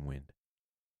let Brisbane win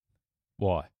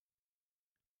Why?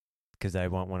 because they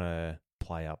won't want to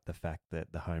play up the fact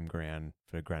that the home ground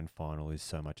for a grand final is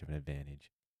so much of an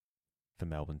advantage for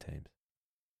Melbourne teams.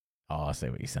 Oh, I see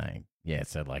what you're saying. Yeah,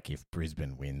 so like if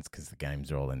Brisbane wins because the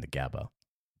games are all in the Gabba,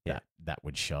 Yeah. that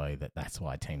would show that that's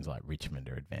why teams like Richmond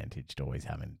are advantaged always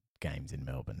having games in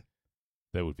Melbourne.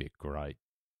 That would be a great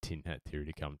tin hat theory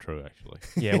to come true, actually.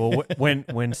 Yeah, well,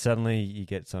 when suddenly you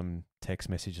get some text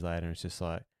message later and it's just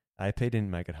like, AP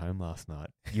didn't make it home last night.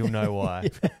 You'll know why.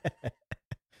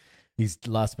 He's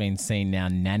last been seen now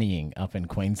nannying up in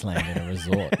Queensland in a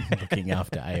resort, looking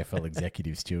after AFL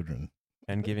executives' children.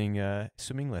 And giving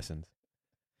swimming lessons.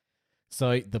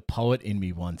 So the poet in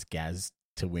me wants Gaz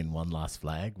to win one last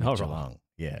flag with Oh, right. Geelong.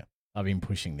 Yeah, I've been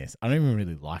pushing this. I don't even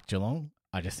really like Geelong.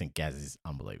 I just think Gaz is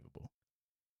unbelievable.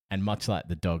 And much like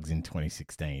the Dogs in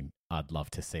 2016, I'd love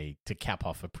to see, to cap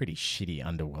off a pretty shitty,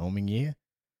 underwhelming year,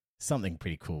 something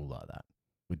pretty cool like that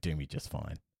would do me just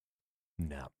fine.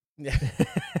 No.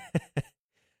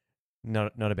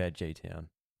 Not about G-Town.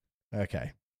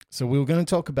 Okay. So we were going to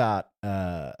talk about,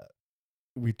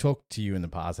 we talked to you in the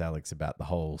past, Alex, about the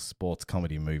whole sports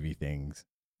comedy movie things.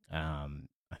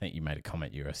 I think you made a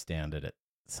comment you were astounded at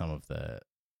some of the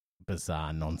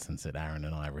bizarre nonsense that Aaron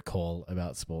and I recall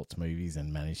about sports movies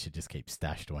and managed to just keep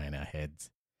stashed away in our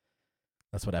heads.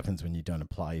 That's what happens when you don't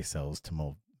apply yourselves to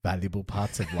more valuable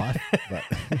parts of life. But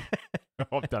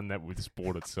I've done that with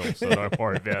sport itself, so don't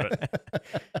worry about it.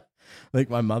 like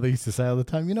my mother used to say all the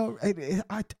time, you know,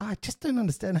 I just don't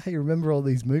understand how you remember all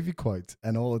these movie quotes.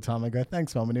 And all the time I go,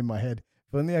 thanks, Mum. And in my head,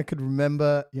 if only I could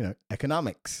remember, you know,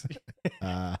 economics,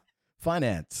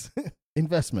 finance,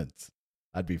 investments,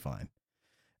 I'd be fine.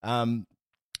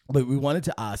 But we wanted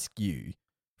to ask you,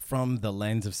 from the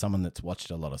lens of someone that's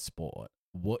watched a lot of sport,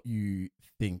 what you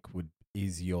think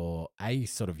is your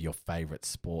sort of your favorite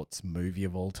sports movie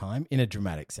of all time, in a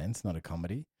dramatic sense, not a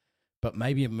comedy, but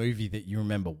maybe a movie that you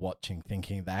remember watching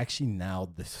thinking they actually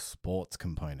nailed the sports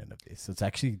component of this. So it's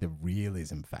actually the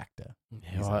realism factor.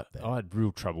 Yeah, I had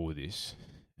real trouble with this.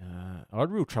 I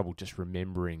had real trouble just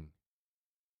remembering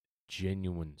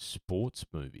genuine sports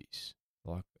movies.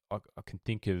 Like I can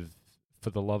think of For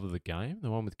the Love of the Game,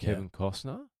 the one with Kevin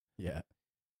Costner. Yeah.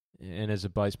 And as a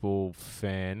baseball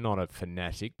fan, not a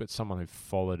fanatic, but someone who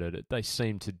followed it, they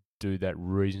seem to do that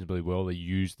reasonably well. They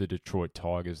used the Detroit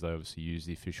Tigers. They obviously used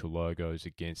the official logos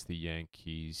against the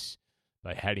Yankees.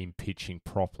 They had him pitching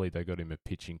properly. They got him a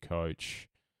pitching coach.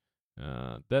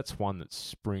 That's one that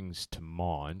springs to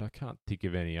mind. I can't think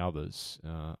of any others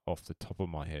off the top of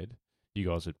my head. You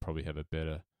guys would probably have a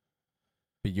better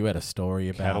But you had a story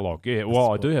about catalogue. Yeah,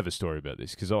 well, I do have a story about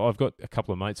this because I've got a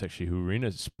couple of mates actually who were in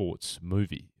a sports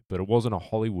movie, but it wasn't a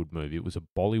Hollywood movie. It was a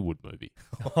Bollywood movie.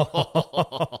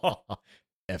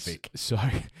 Epic. So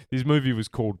this movie was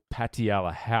called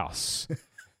Patiala House.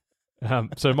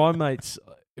 So my mates,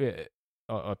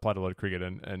 I played a lot of cricket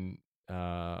and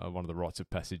one of the rites of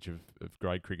passage of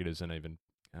grade cricketers and even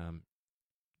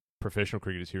professional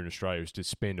cricketers here in Australia is to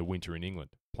spend a winter in England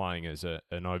playing as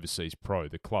an overseas pro.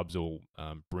 The clubs all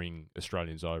bring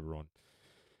Australians over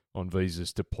on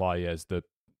visas to play as the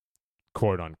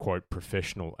quote unquote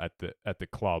professional at the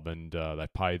club, and they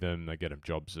pay them. They get them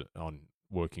jobs on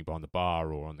working behind the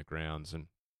bar or on the grounds, and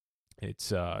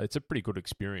it's a pretty good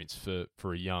experience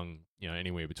for a young, you know,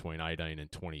 anywhere between 18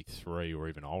 and 23 or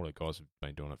even older guys have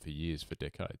been doing it for years, for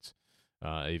decades,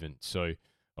 even. So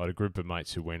I had a group of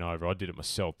mates who went over. I did it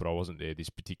myself, but I wasn't there this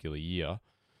particular year.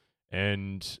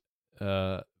 And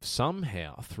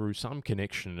somehow, through some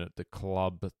connection at the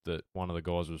club that one of the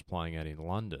guys was playing at in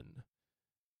London,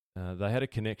 they had a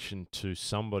connection to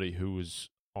somebody who was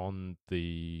on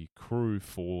the crew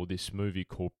for this movie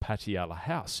called Patiala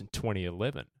House in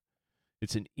 2011.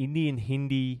 It's an Indian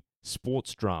Hindi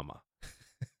sports drama.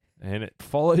 And it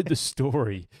followed the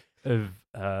story of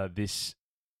this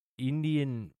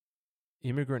Indian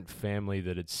immigrant family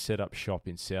that had set up shop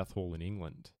in Southall in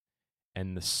England.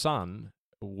 And the son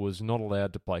was not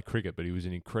allowed to play cricket, but he was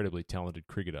an incredibly talented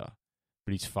cricketer.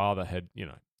 But his father had, you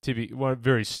know,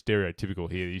 very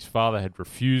stereotypical here. His father had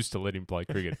refused to let him play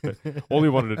cricket, but all he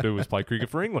wanted to do was play cricket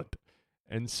for England.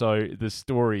 And so the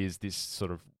story is this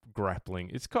sort of grappling.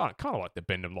 It's kind of like the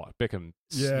Bend of Light Beckham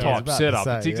type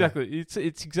setup.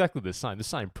 It's exactly the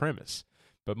same premise.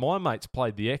 But my mates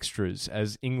played the extras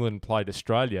as England played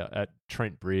Australia at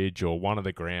Trent Bridge or one of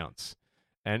the grounds.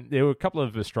 And there were a couple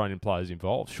of Australian players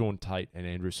involved. Sean Tate and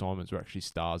Andrew Simons were actually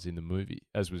stars in the movie,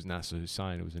 as was Nasser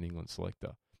Hussain, who was an England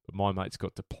selector. but my mates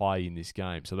got to play in this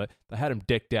game. So they had them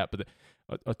decked out. But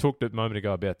I talked a moment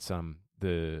ago about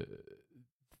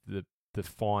the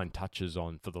fine touches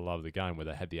on For the Love of the Game, where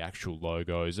they had the actual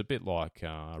logos, a bit like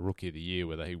Rookie of the Year,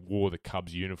 where they wore the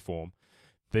Cubs uniform.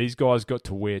 These guys got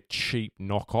to wear cheap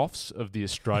knockoffs of the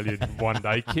Australian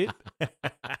one-day kit.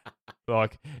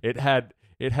 Like it had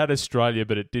Australia,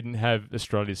 but it didn't have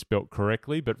Australia spelt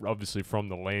correctly. But obviously, from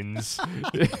the lens,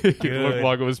 it looked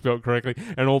like it was spelt correctly.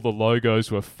 And all the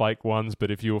logos were fake ones.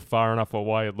 But if you were far enough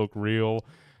away, it looked real.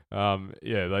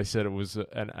 They said it was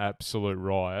an absolute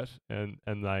riot. And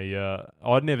they,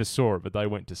 I never saw it, but they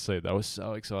went to see it. They were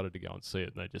so excited to go and see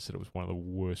it, and they just said it was one of the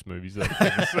worst movies they've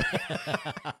ever seen.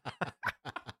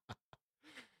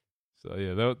 So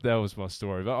yeah, that was my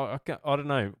story. But I don't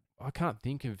know. I can't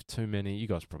think of too many. You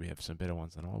guys probably have some better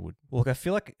ones than I would. Look, I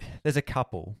feel like there's a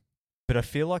couple, but I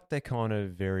feel like they're kind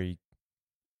of I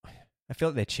feel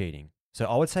like they're cheating. So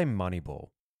I would say Moneyball.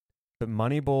 But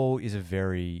Moneyball is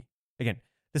again,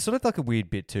 there's sort of like a weird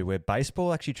bit too, where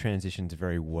baseball actually transitions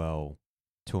very well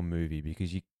to a movie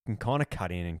because you can kind of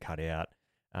cut in and cut out.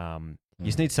 You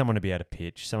just need someone to be able to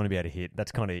pitch, someone to be able to hit.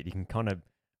 That's kind of it. You can kind of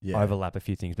overlap a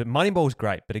few things. But Moneyball's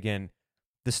great. But again,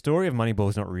 the story of Moneyball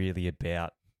is not really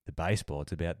about the baseball.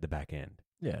 It's about the back end.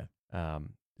 Yeah.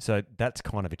 So that's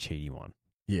kind of a cheaty one.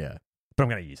 Yeah. But I'm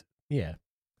going to use it. Yeah.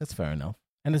 That's fair enough.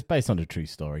 And it's based on a true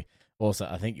story. Also,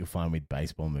 I think you'll find with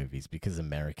baseball movies, because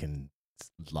Americans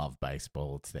love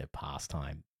baseball, it's their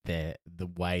pastime. The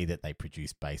way that they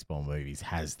produce baseball movies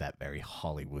has that very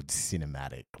Hollywood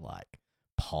cinematic, like,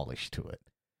 polish to it.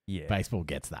 Yeah. Baseball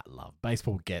gets that love.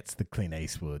 Baseball gets the Clint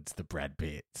Eastwoods, the Brad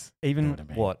Pitts. Even you know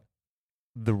what I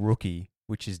mean? The Rookie,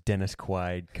 which is Dennis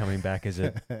Quaid coming back as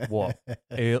a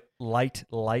late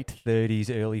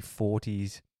 30s, early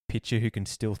 40s pitcher who can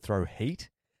still throw heat,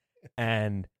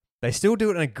 and they still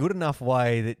do it in a good enough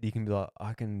way that you can be like,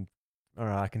 I can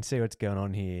see what's going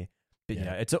on here. But you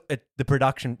know, it's the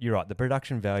production. You're right. The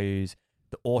production values,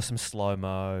 the awesome slow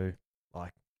mo,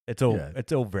 like it's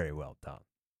all very well done.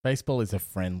 Baseball is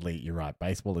you're right.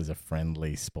 Baseball is a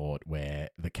friendly sport where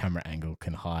the camera angle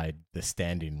can hide the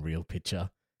stand-in real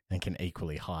pitcher and can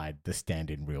equally hide the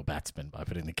stand-in real batsman by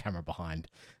putting the camera behind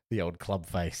the old club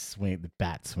face, the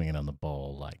bat swinging on the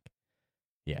ball. Like,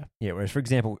 yeah. Yeah, whereas, for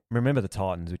example, remember the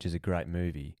Titans, which is a great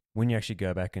movie. When you actually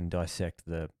go back and dissect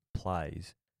the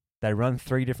plays, they run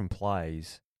 3 different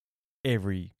plays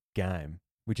every game,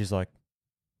 which is like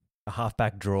a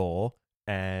halfback draw,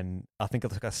 and I think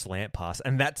it's like a slant pass,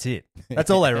 and that's it.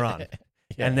 That's all they run.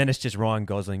 Yeah. And then it's just Ryan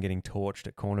Gosling getting torched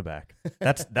at cornerback.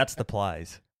 That's the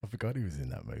plays. I forgot he was in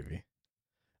that movie.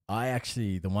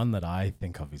 The one that I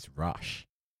think of is Rush.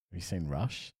 Have you seen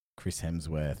Rush? Chris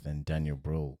Hemsworth and Daniel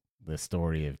Bruhl. The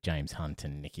story of James Hunt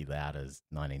and Niki Lauda's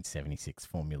 1976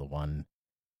 Formula One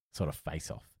sort of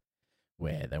face-off,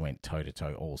 where they went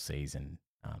toe-to-toe all season.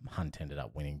 Hunt ended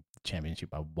up winning the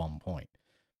championship by 1 point.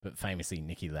 But famously,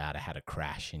 Niki Lauda had a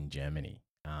crash in Germany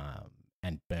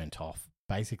and burnt off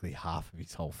basically half of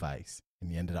his whole face.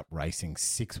 And he ended up racing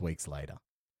 6 weeks later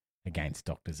against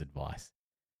doctor's advice.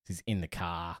 He's in the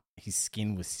car. His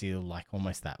skin was still like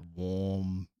almost that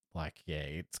warm, like, yeah,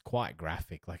 it's quite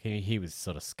graphic. Like he was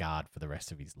sort of scarred for the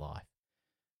rest of his life.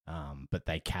 But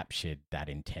they captured that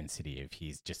intensity of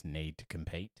his just need to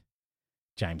compete.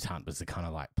 James Hunt was the kind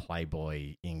of like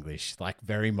playboy English, like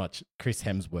very much Chris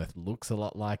Hemsworth looks a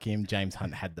lot like him. James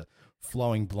Hunt had the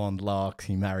flowing blonde locks.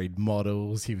 He married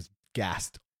models. He was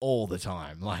gassed all the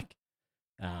time. Like,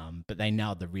 but they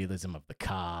nailed the realism of the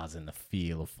cars and the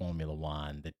feel of Formula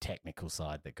One, the technical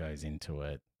side that goes into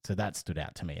it. So that stood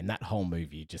out to me. And that whole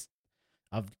movie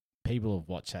people have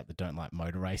watched that don't like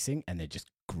motor racing and they're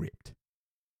just gripped.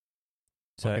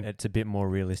 So it's a bit more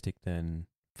realistic than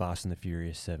Fast and the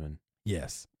Furious 7.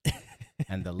 Yes.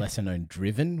 And the lesser known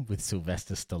Driven with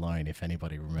Sylvester Stallone, if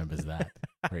anybody remembers that,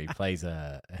 where he plays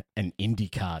an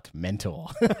IndyCart mentor.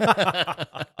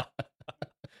 I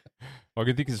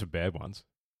can think of some bad ones.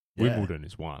 Yeah. Wimbledon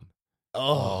is one.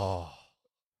 Oh.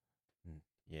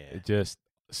 Yeah. Just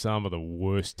some of the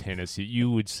worst tennis. You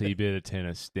would see better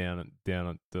tennis down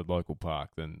at the local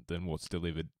park than what's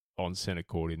delivered on centre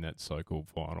court in that so-called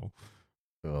final.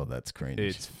 Oh, that's cringe.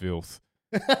 It's filth.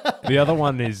 The other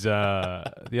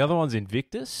one's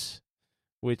Invictus,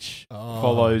 which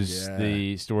follows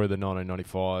the story of the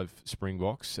 1995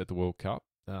 Springboks at the World Cup.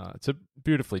 It's a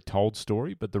beautifully told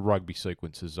story, but the rugby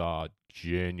sequences are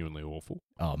genuinely awful.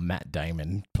 Oh, Matt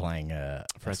Damon playing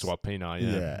Francois Pienaar,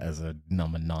 as a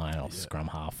number 9 or scrum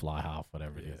half, fly half,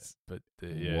 whatever it is. But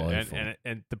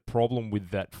and the problem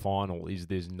with that final is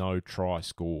there's no try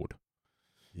scored.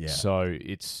 Yeah. So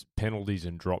it's penalties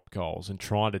and drop goals, and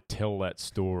trying to tell that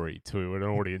story to an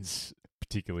audience,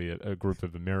 particularly a group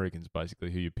of Americans,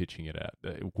 basically, who you're pitching it at,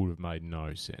 it would have made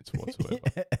no sense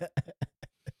whatsoever.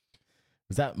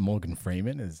 Was that Morgan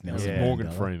Freeman as Nelson? Yeah. Morgan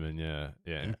Mandela? Freeman, yeah.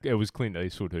 And it was Clint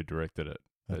Eastwood who directed it.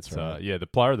 That's But, right. the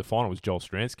player of the final was Joel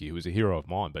Stransky, who was a hero of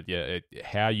mine. But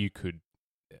how you could,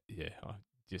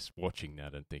 just watching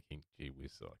that and thinking, gee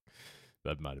whiz, like,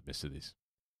 they've made a mess of this.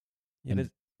 Yeah, And-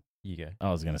 there's- you go. I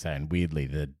was going to say, and weirdly,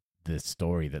 the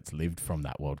story that's lived from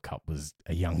that World Cup was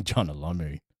a young John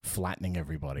Olomu flattening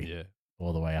everybody Yeah.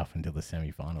 all the way up until the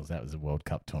semi-finals. That was a World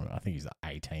Cup tournament. I think he was like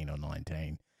 18 or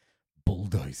 19,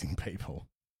 bulldozing people.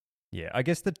 Yeah, I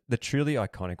guess the truly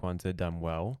iconic ones that are done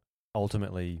well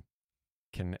ultimately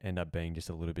can end up being just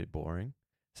a little bit boring.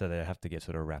 So they have to get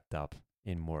sort of wrapped up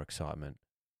in more excitement.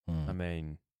 Mm. I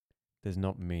mean, there's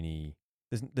not many.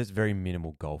 There's very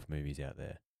minimal golf movies out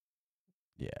there.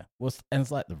 Yeah. Well, and it's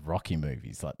like the Rocky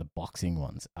movies, like the boxing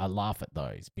ones. I laugh at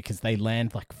those because they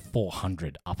land like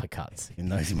 400 uppercuts in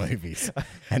those movies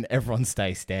and everyone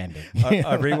stays standing.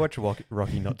 I rewatched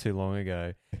Rocky not too long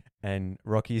ago, and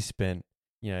Rocky's spent,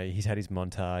 he's had his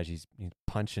montage, he's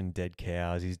punching dead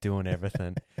cows, he's doing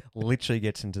everything. Literally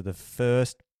gets into the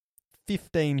first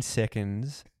 15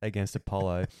 seconds against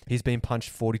Apollo. He's been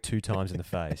punched 42 times in the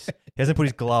face. He hasn't put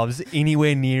his gloves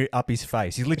anywhere near up his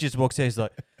face. He literally just walks out, he's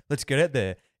like, let's get out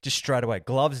there. Just straight away,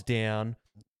 gloves down,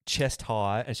 chest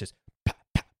high, and it's just pat,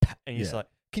 pat, pat. And he's like,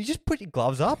 can you just put your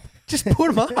gloves up? Just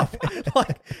put them up.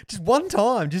 Like, just one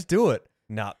time, just do it.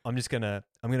 No, I'm gonna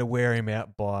wear him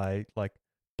out by like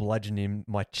bludgeoning him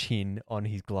my chin on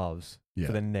his gloves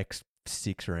for the next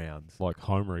 6 rounds. Like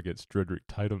Homer against Dredrick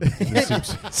Tatum in The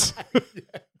Simpsons.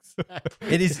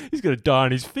 It is. He's going to die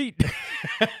on his feet.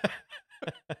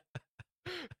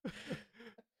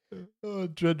 Oh,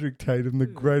 Dredrick Tatum, the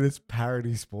greatest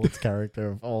parody sports character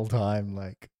of all time.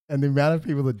 Like, and the amount of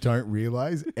people that don't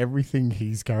realize everything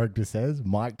his character says,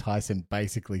 Mike Tyson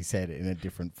basically said it in a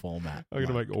different format. I'm going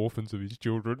to make orphans of his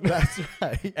children. That's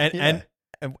right. And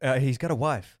he's got a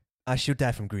wife. She'll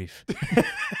die from grief.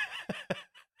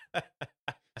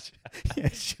 Yeah,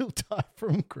 she'll die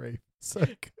from grief. So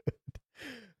good.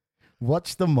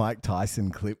 Watch the Mike Tyson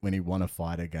clip when he won a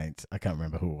fight against, I can't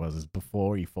remember who it was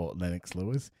before he fought Lennox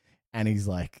Lewis. And he's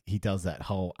like, he does that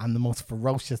whole, I'm the most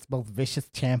ferocious, most vicious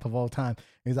champ of all time.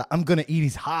 He's like, I'm going to eat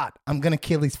his heart. I'm going to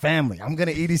kill his family. I'm going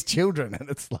to eat his children. And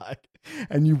it's like,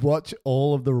 and you watch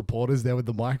all of the reporters there with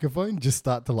the microphone just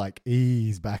start to like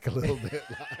ease back a little bit.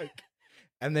 Like,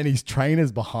 and then his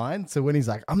trainer's behind. So when he's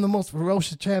like, I'm the most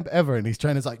ferocious champ ever. And his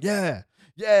trainer's like, yeah.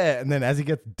 And then as he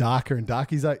gets darker and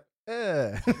darker, he's like,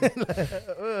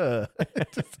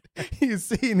 you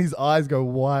see in his eyes go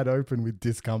wide open with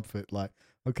discomfort. Like,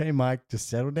 okay, Mike, just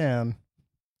settle down.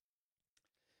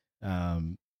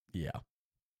 Yeah.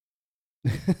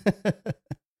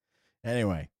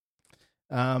 Anyway,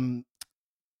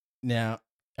 now,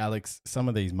 Alex, some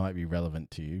of these might be relevant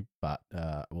to you, but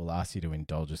we'll ask you to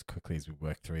indulge us quickly as we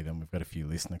work through them. We've got a few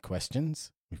listener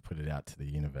questions. We've put it out to the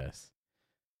universe.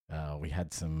 We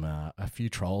had a few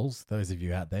trolls. Those of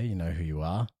you out there, you know who you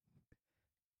are.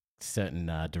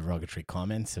 Certain derogatory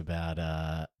comments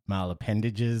about male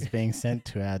appendages being sent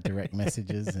to our direct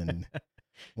messages and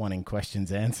wanting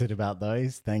questions answered about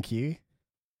those. Thank you.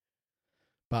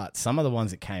 But some of the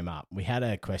ones that came up, we had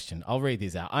a question. I'll read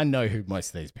these out. I know who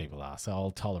most of these people are, so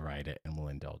I'll tolerate it and we'll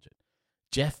indulge it.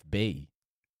 Jeff B.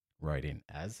 wrote in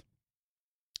as,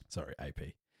 AP.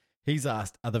 He's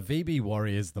asked, are the VB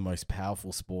Warriors the most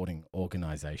powerful sporting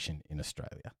organisation in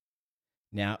Australia?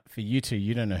 Now, for you two,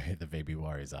 you don't know who the VB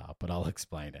Warriors are, but I'll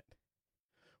explain it.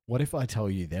 What if I tell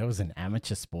you there was an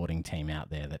amateur sporting team out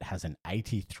there that has an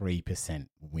 83%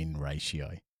 win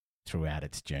ratio throughout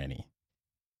its journey?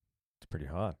 It's pretty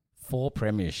hard. 4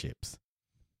 premierships. It's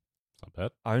not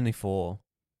bad. Only 4.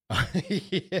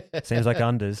 Yeah. Seems like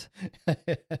unders.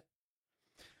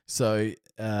 So,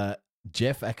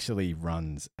 Jeff actually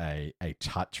runs a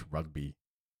touch rugby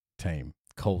team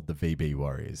called the VB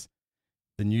Warriors.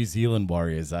 The New Zealand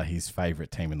Warriors are his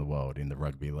favourite team in the world in the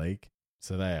rugby league.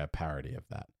 So they are a parody of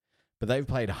that. But they've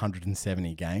played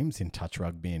 170 games in touch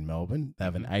rugby in Melbourne. They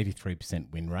have an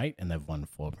 83% win rate and they've won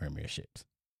 4 premierships.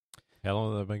 How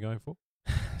long have they been going for?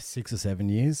 6 or 7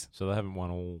 years. So they haven't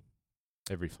won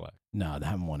every flag. No, they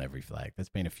haven't won every flag. There's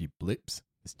been a few blips,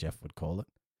 as Jeff would call it.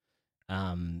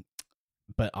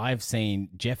 But I've seen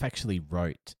Jeff actually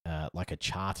wrote like a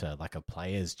charter, like a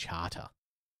player's charter.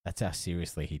 That's how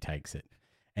seriously he takes it.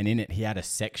 And in it, he had a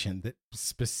section that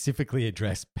specifically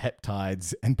addressed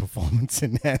peptides and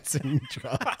performance-enhancing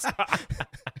drugs.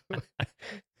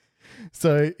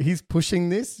 So he's pushing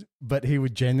this, but he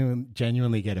would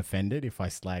genuinely get offended if I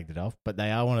slagged it off. But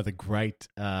they are one of the great,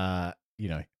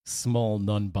 small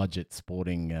non-budget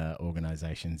sporting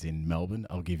organizations in Melbourne.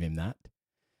 I'll give him that.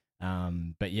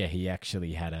 But yeah, he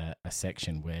actually had a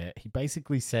section where he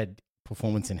basically said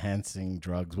performance-enhancing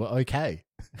drugs were okay.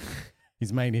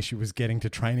 His main issue was getting to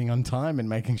training on time and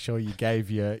making sure you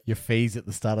gave your fees at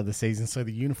the start of the season so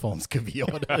the uniforms could be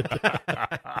ordered.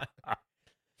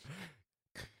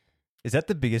 Is that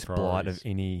the biggest blight Priorities. of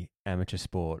any amateur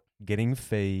sport? Getting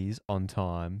fees on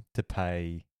time to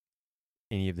pay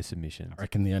any of the submissions. I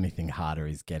reckon the only thing harder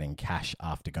is getting cash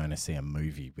after going to see a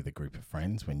movie with a group of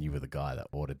friends when you were the guy that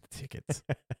ordered the tickets.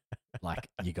 Like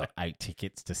you got 8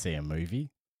 tickets to see a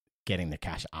movie. Getting the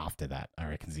cash after that, I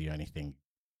reckon, is the only thing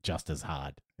just as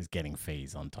hard as getting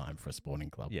fees on time for a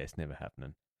sporting club. Yeah, it's never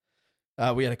happening.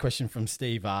 We had a question from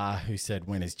Steve R, who said,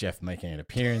 when is Jeff making an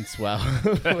appearance? Well,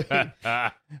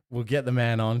 we'll get the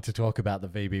man on to talk about the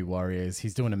VB Warriors.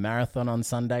 He's doing a marathon on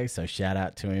Sunday, so shout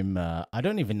out to him. I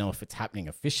don't even know if it's happening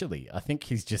officially. I think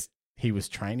he was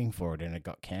training for it and it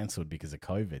got cancelled because of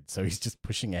COVID. So he's just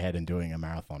pushing ahead and doing a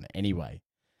marathon anyway.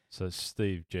 So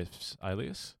Steve Jeff's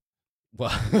alias?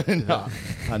 Well, no,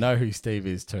 I know who Steve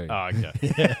is too. Oh,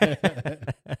 okay.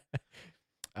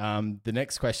 The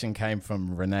next question came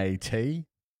from Renee T.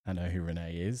 I know who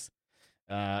Renee is.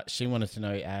 She wanted to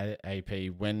know, AP,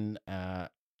 when we're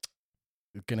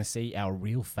going to see our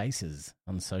real faces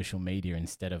on social media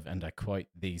instead of, and I quote,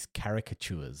 these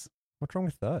caricatures. What's wrong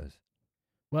with those?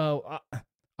 Well,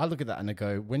 I look at that and I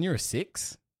go, when you're a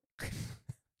 6,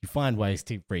 you find ways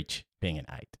to reach being an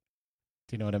 8.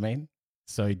 Do you know what I mean?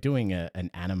 So doing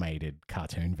an animated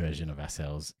cartoon version of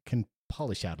ourselves can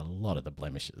polish out a lot of the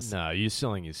blemishes. No, you're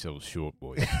selling yourself short,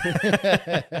 boy.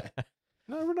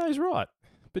 No, Renee's right.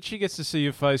 But she gets to see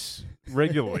your face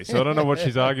regularly, so I don't know what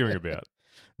she's arguing about.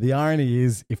 The irony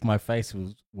is, if my face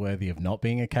was worthy of not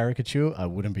being a caricature, I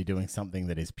wouldn't be doing something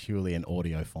that is purely an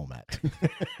audio format.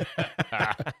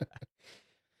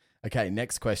 Okay,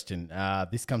 next question.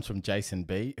 This comes from Jason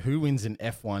B. Who wins an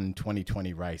F1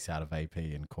 2020 race out of AP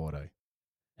and Cordo?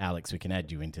 Alex, we can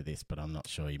add you into this, but I'm not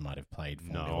sure you might have played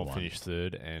Formula No, I'll 1. finish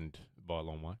third and by a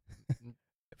long way.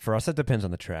 For us, it depends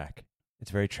on the track. It's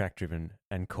very track driven,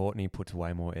 and Courtney puts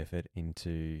way more effort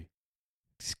into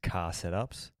car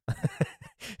setups.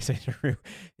 So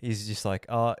he's just like,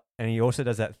 oh, and he also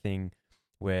does that thing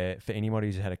where for anybody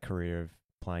who's had a career of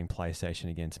playing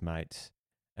PlayStation against mates,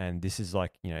 and this is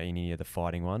like, any of the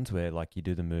fighting ones where like you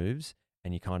do the moves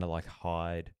and you kind of like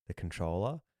hide the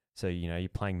controller. So, you're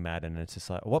playing Madden and it's just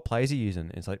like, what plays are you using?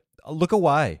 It's like, oh, look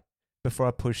away before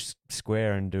I push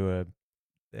square and do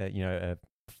a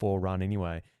 4 run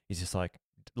anyway. He's just like,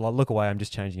 look away, I'm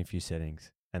just changing a few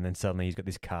settings. And then suddenly he's got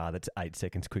this car that's 8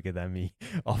 seconds quicker than me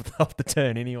off the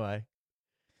turn anyway.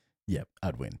 Yep,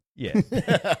 I'd win. Yeah.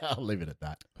 I'll leave it at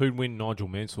that. Who'd win Nigel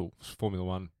Mansell's Formula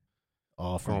 1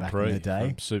 Oh, from Grand back Prix in the day?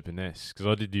 from Super NES? Because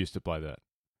I did used to play that.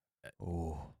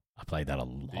 Oh, I played that a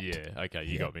lot. Yeah, okay,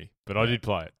 you Yeah. got me. But I did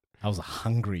play it. I was a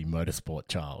hungry motorsport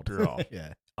child. Right.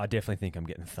 Yeah. I definitely think I'm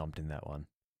getting thumped in that one.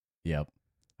 Yep.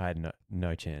 I had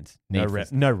no chance.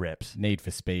 Need No reps. Need for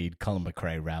Speed, Colin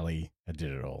McRae Rally. I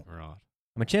did it all. Right.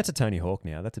 I'm a chance of Tony Hawk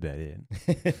now. That's about it.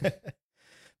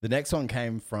 The next one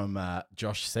came from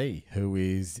Josh C., who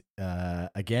is,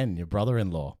 again, your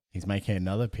brother-in-law. He's making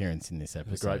another appearance in this He's a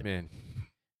episode. great man.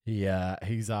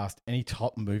 He's asked any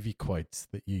top movie quotes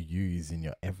that you use in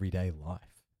your everyday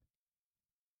life.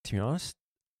 To be honest,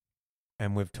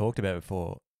 and we've talked about it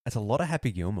before, it's a lot of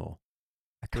Happy Gilmore.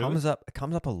 It comes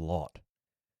up a lot.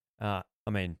 I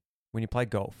mean, when you play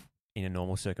golf in a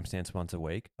normal circumstance once a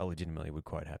week, I legitimately would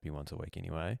quote Happy once a week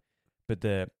anyway. But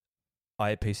the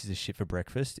I ate pieces of shit for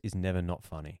breakfast is never not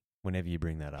funny whenever you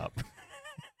bring that up.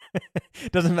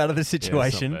 Doesn't matter the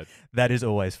situation, Yeah, that is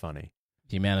always funny.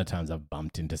 The amount of times I've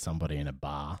bumped into somebody in a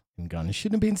bar and gone, I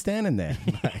shouldn't have been standing there.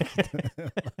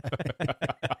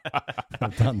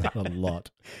 I've done that a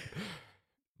lot.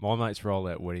 My mates roll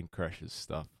out wedding crashes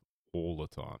stuff all the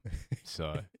time.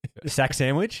 So, Sack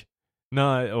sandwich?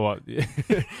 no,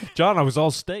 John, I was all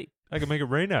state. I can make it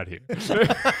rain out here.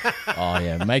 Oh,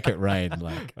 yeah. Make it rain.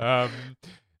 Like, No.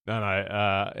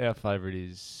 Our favourite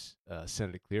is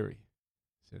Senator Cleary.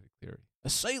 Senator Cleary. A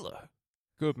sailor.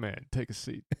 Good man. Take a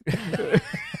seat.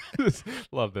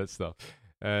 Love that stuff.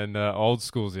 And old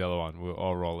school's the other one.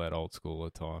 I'll roll out old school all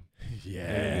the time.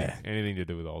 yeah. Anything to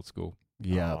do with old school.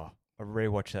 Yeah. Oh, I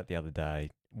rewatched that the other day.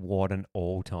 What an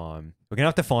all-time. We're going to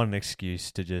have to find an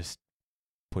excuse to just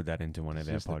put that into one of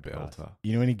our Just a podcasts. belter.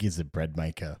 You know when he gives a bread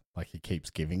maker, like he keeps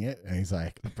giving it, and he's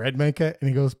like, a bread maker? And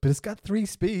he goes, but it's got 3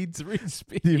 speeds. 3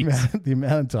 speeds. The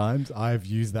amount of times I've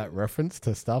used that reference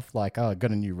to stuff like, oh, I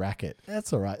got a new racket.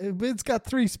 That's all right. It's got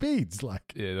 3 speeds.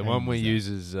 Like, Yeah, the one we use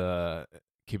is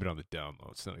keep it on the down low.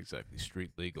 It's not exactly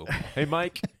street legal. Hey,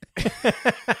 Mike.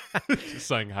 Just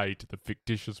saying hey to the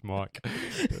fictitious Mike.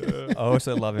 I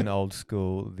also love in old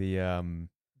school the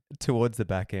towards the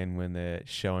back end when they're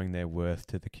showing their worth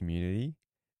to the community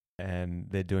and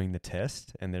they're doing the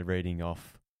test and they're reading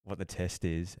off what the test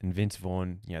is. And Vince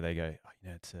Vaughn, they go,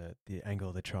 it's the angle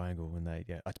of the triangle. And they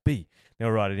go, it's B.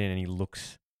 They'll write it in and he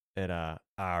looks at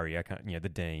Ari, the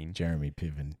dean. Jeremy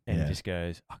Piven. And he just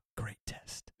goes, great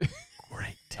test.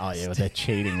 Great test. Oh, yeah, well, they're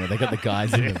cheating. Where they got the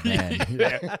guys in the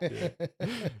van.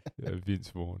 Yeah, Vince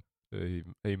Vaughn.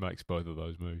 He makes both of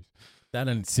those moves. That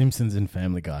and Simpsons and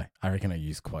Family Guy. I reckon I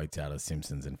use quotes out of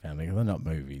Simpsons and Family Guy. They're not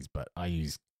movies, but I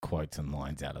use quotes and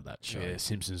lines out of that show. Yeah,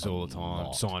 Simpsons all the time.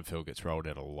 Seinfeld gets rolled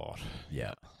out a lot.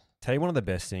 Yeah. Tell you one of the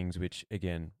best things, which,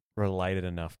 again, related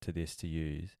enough to this to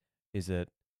use, is that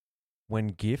when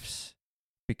GIFs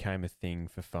became a thing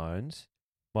for phones,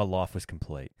 my life was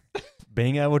complete.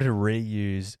 Being able to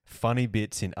reuse funny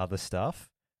bits in other stuff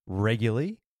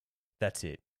regularly, that's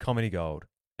it. Comedy gold.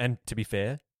 And to be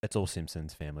fair, it's all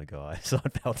Simpsons, Family Guy,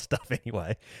 Seinfeld stuff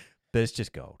anyway. But it's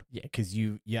just gold. Yeah, because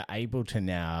you're able to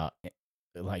now,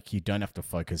 like, you don't have to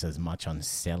focus as much on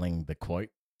selling the quote,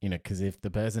 because if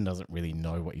the person doesn't really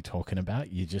know what you're talking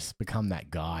about, you just become that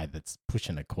guy that's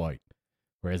pushing a quote.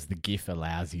 Whereas the GIF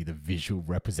allows you the visual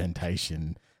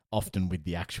representation, often with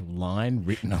the actual line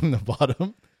written on the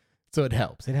bottom. So it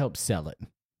helps. It helps sell it.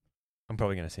 I'm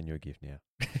probably going to send you a gift now.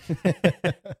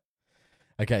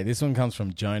 Okay, this one comes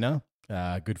from Jonah,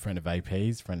 a good friend of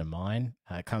AP's, friend of mine.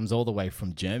 It comes all the way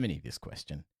from Germany, this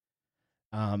question.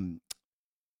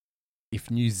 If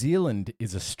New Zealand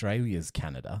is Australia's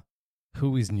Canada,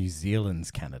 who is New Zealand's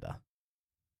Canada?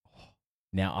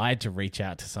 Now, I had to reach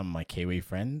out to some of my Kiwi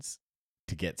friends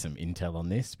to get some intel on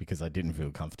this because I didn't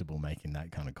feel comfortable making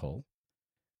that kind of call.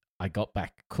 I got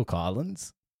back Cook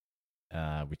Islands,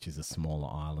 which is a smaller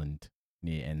island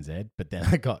near NZ, but then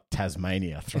I got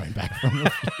Tasmania thrown back from a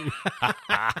few.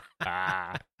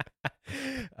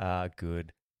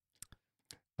 Good.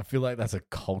 I feel like that's a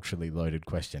culturally loaded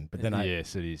question, but then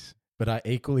yes, it is. But I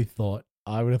equally thought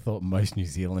I would have thought most New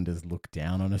Zealanders look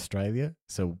down on Australia,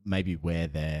 so maybe we're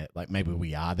there, like maybe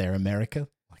we are their America,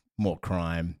 like more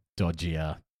crime,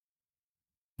 dodgier,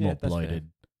 more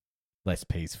bloated, less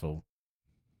peaceful,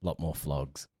 a lot more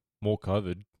flogs, more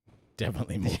COVID,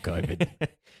 definitely more COVID.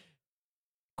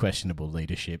 Questionable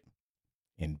leadership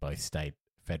in both state,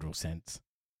 federal sense,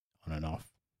 on and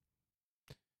off.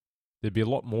 There'd be a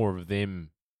lot more of them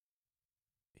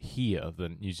here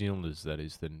than New Zealanders, that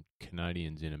is, than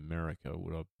Canadians in America.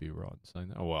 Would I be right in saying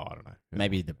that? Oh, well, I don't know.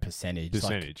 Maybe the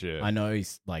percentage. Yeah. I know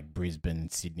like Brisbane,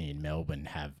 Sydney and Melbourne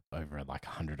have over like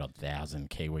 100,000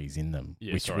 Kiwis in them.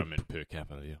 Yeah, I meant per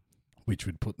capita, yeah. Which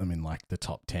would put them in like the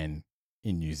top 10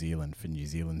 in New Zealand for New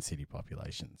Zealand city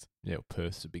populations. Yeah, well,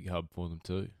 Perth's a big hub for them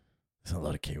too. There's a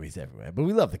lot of Kiwis everywhere, but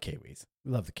we love the Kiwis.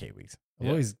 I've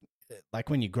always,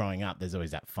 like when you're growing up, there's always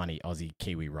that funny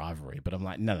Aussie-Kiwi rivalry, but I'm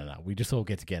like, no. We just all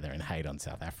get together and hate on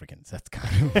South Africans. That's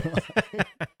kind of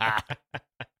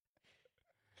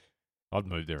I'd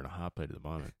move there in a heartbeat at the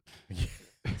moment.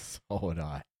 So would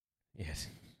I. Yes.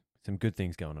 Some good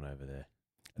things going on over there.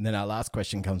 And then our last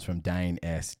question comes from Dane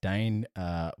S. Dane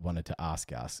wanted to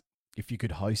ask us, if you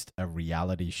could host a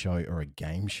reality show or a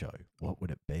game show, what would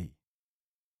it be?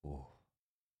 Ooh.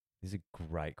 This is a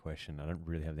great question. I don't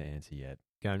really have the answer yet.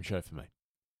 Game show for me.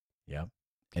 Yeah.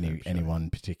 Anyone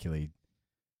particularly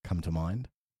come to mind?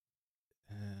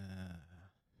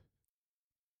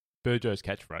 Burjo's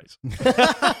catchphrase.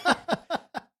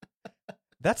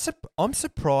 I'm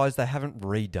surprised they haven't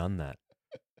redone that.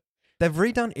 They've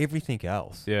redone everything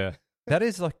else. Yeah. That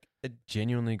is like a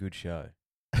genuinely good show.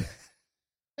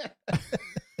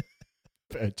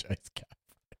 Burjo's cat.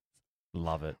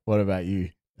 Love it. What about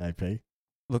you, AP?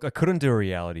 Look, I couldn't do a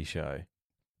reality show,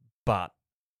 but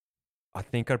I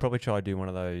think I'd probably try to do one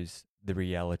of those, the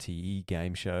reality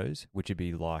game shows, which would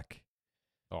be like...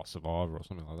 Oh, Survivor or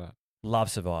something like that.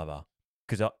 Love Survivor.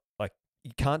 Because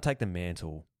you can't take the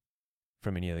mantle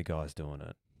from any of the guys doing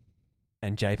it.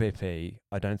 And JPP,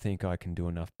 I don't think I can do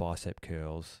enough bicep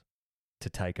curls to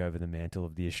take over the mantle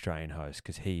of the Australian host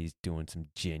because he's doing some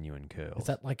genuine curls. Is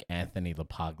that like Anthony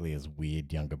LaPaglia's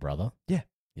weird younger brother? Yeah.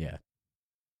 Yeah.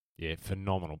 Yeah,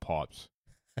 phenomenal pipes.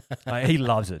 He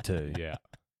loves it too. Yeah.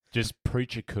 Just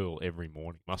preacher curl every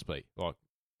morning. Must be. Like,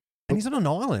 And he's on an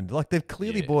island. Like, they've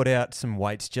clearly Yeah. brought out some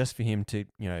weights just for him to,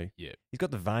 Yeah. he's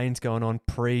got the veins going on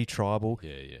pre-tribal.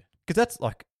 Yeah. Because that's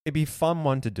like, it'd be a fun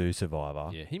one to do, Survivor.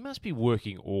 Yeah. He must be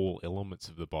working all elements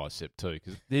of the bicep too,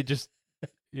 because they're just,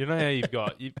 you know how you've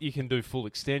got, you can do full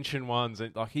extension ones,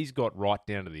 and like he's got right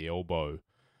down to the elbow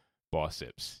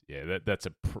biceps. Yeah,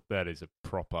 that is a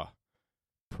proper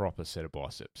set of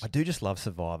biceps. I do just love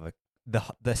Survivor.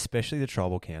 Especially the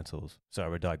tribal councils. Sorry,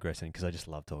 we're digressing because I just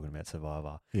love talking about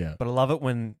Survivor. Yeah. But I love it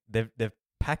when they've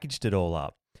packaged it all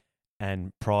up,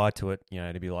 and prior to it,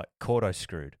 to be like, Cordo's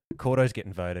screwed. Cordo's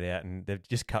getting voted out, and they've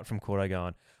just cut from Cordo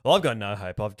going, well, I've got no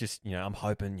hope. I've just, I'm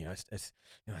hoping, it's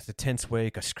a tense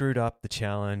week. I screwed up the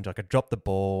challenge. Like, I dropped the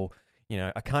ball.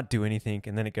 I can't do anything.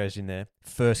 And then it goes in there.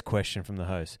 First question from the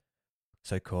host.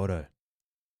 So, Cordo,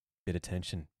 bit of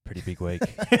tension. Pretty big week.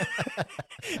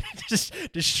 just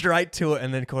straight to it.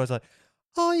 And then Cordo's like,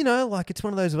 oh, like, it's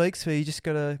one of those weeks where you just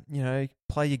got to,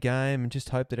 play your game and just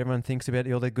hope that everyone thinks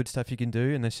about all the good stuff you can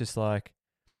do. And it's just like,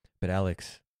 but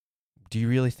Alex, do you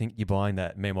really think you're buying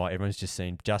that? Meanwhile, everyone's just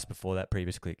seen just before that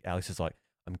previous click, Alex is like,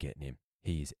 I'm getting him.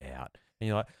 He's out. And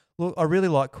you're like, look, I really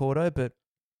like Cordo, but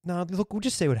no, look, we'll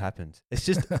just see what happens. It's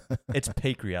just, it's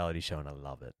peak reality show and I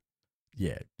love it.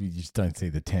 Yeah, you just don't see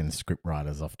the 10 script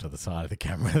writers off to the side of the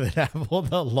camera that have all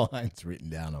the lines written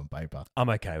down on paper. I'm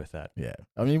okay with that. Yeah.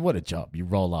 I mean, what a job. You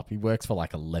roll up. He works for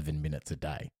like 11 minutes a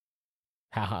day.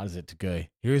 How hard is it to go,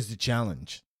 here's the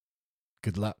challenge.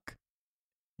 Good luck.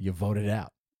 You're voted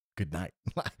out. Good night.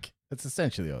 Like, that's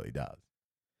essentially all he does.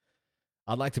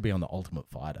 I'd like to be on The Ultimate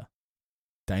Fighter.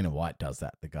 Dana White does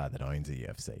that, the guy that owns the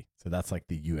UFC. So that's like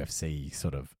the UFC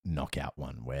sort of knockout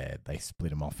one where they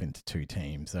split them off into two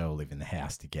teams. They all live in the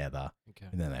house together. Okay.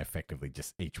 And then they effectively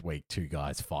just each week 2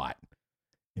 guys fight.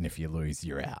 And if you lose,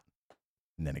 you're out.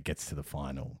 And then it gets to the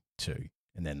final 2.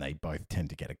 And then they both tend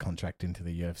to get a contract into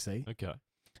the UFC. Okay.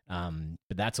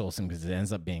 But that's awesome because it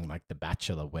ends up being like The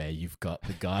Bachelor, where you've got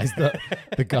the guys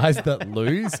that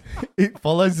lose. It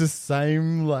follows the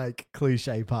same like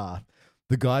cliche path.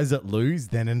 The guys that lose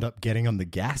then end up getting on the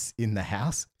gas in the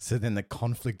house. So then the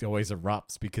conflict always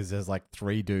erupts because there's like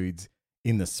 3 dudes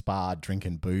in the spa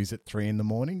drinking booze at 3 a.m,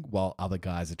 while other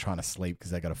guys are trying to sleep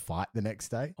because they got to fight the next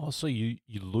day. Oh, so you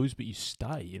lose, but you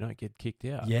stay. You don't get kicked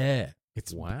out. Yeah,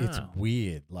 it's Wow.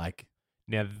 weird. Like,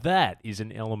 Now that is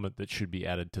an element that should be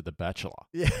added to The Bachelor.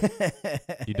 yeah,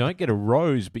 You don't get a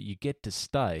rose, but you get to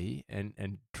stay and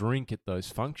drink at those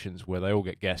functions where they all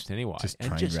get gassed anyway. just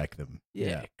and train wreck them.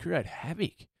 Yeah, create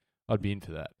havoc. I'd be in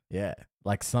for that. Yeah.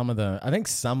 Like I think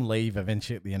some leave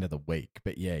eventually at the end of the week,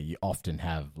 but yeah, you often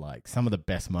have like some of the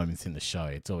best moments in the show.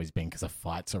 It's always been because a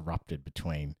fight's erupted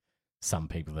between some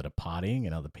people that are partying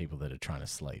and other people that are trying to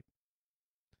sleep.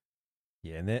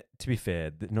 Yeah, and to be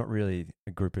fair, they're not really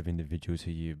a group of individuals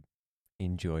who you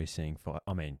enjoy seeing fight.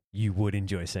 I mean, you would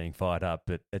enjoy seeing fight up,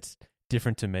 but it's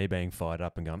different to me being fired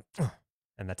up and going, "Ugh,"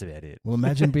 and that's about it. Well,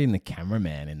 imagine being the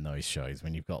cameraman in those shows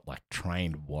when you've got like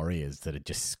trained warriors that are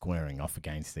just squaring off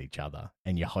against each other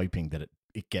and you're hoping that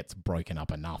it gets broken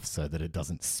up enough so that it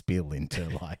doesn't spill into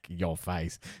like your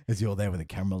face as you're there with a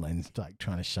camera lens, like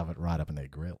trying to shove it right up in their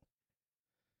grill.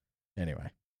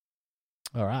 Anyway.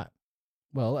 All right.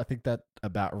 Well, I think that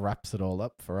about wraps it all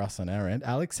up for us on our end.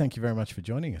 Alex, thank you very much for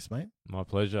joining us, mate. My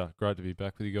pleasure. Great to be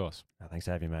back with you guys. Thanks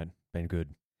for having me, mate. Been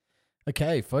good.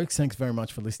 Okay, folks, thanks very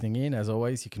much for listening in. As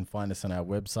always, you can find us on our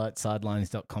website,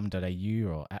 sidelines.com.au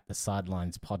or at the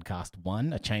Sidelines Podcast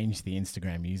 1. I changed the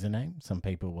Instagram username. Some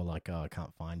people were like, oh, I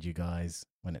can't find you guys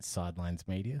when it's Sidelines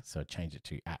Media. So I changed it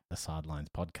to at the Sidelines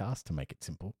Podcast to make it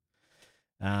simple.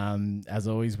 As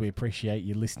always, we appreciate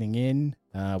you listening in.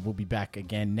 We'll be back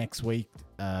again next week.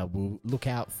 We'll look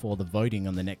out for the voting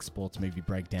on the next sports movie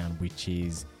breakdown, which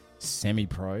is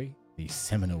Semi-Pro, the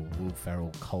seminal Will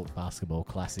Ferrell cult basketball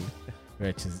classic,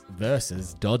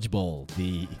 versus Dodgeball,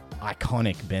 the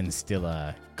iconic Ben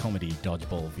Stiller comedy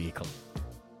dodgeball vehicle.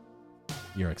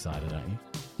 You're excited, aren't you?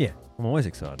 Yeah, I'm always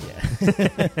excited.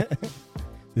 Yeah.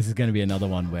 This is going to be another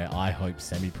one where I hope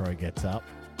Semi-Pro gets up.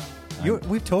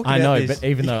 We've talked about I know, this. but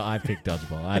even though I picked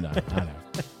dodgeball, I know.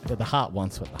 But the heart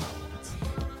wants what the heart wants.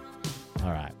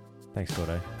 All right. Thanks,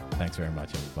 Gordo. Thanks very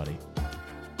much, everybody.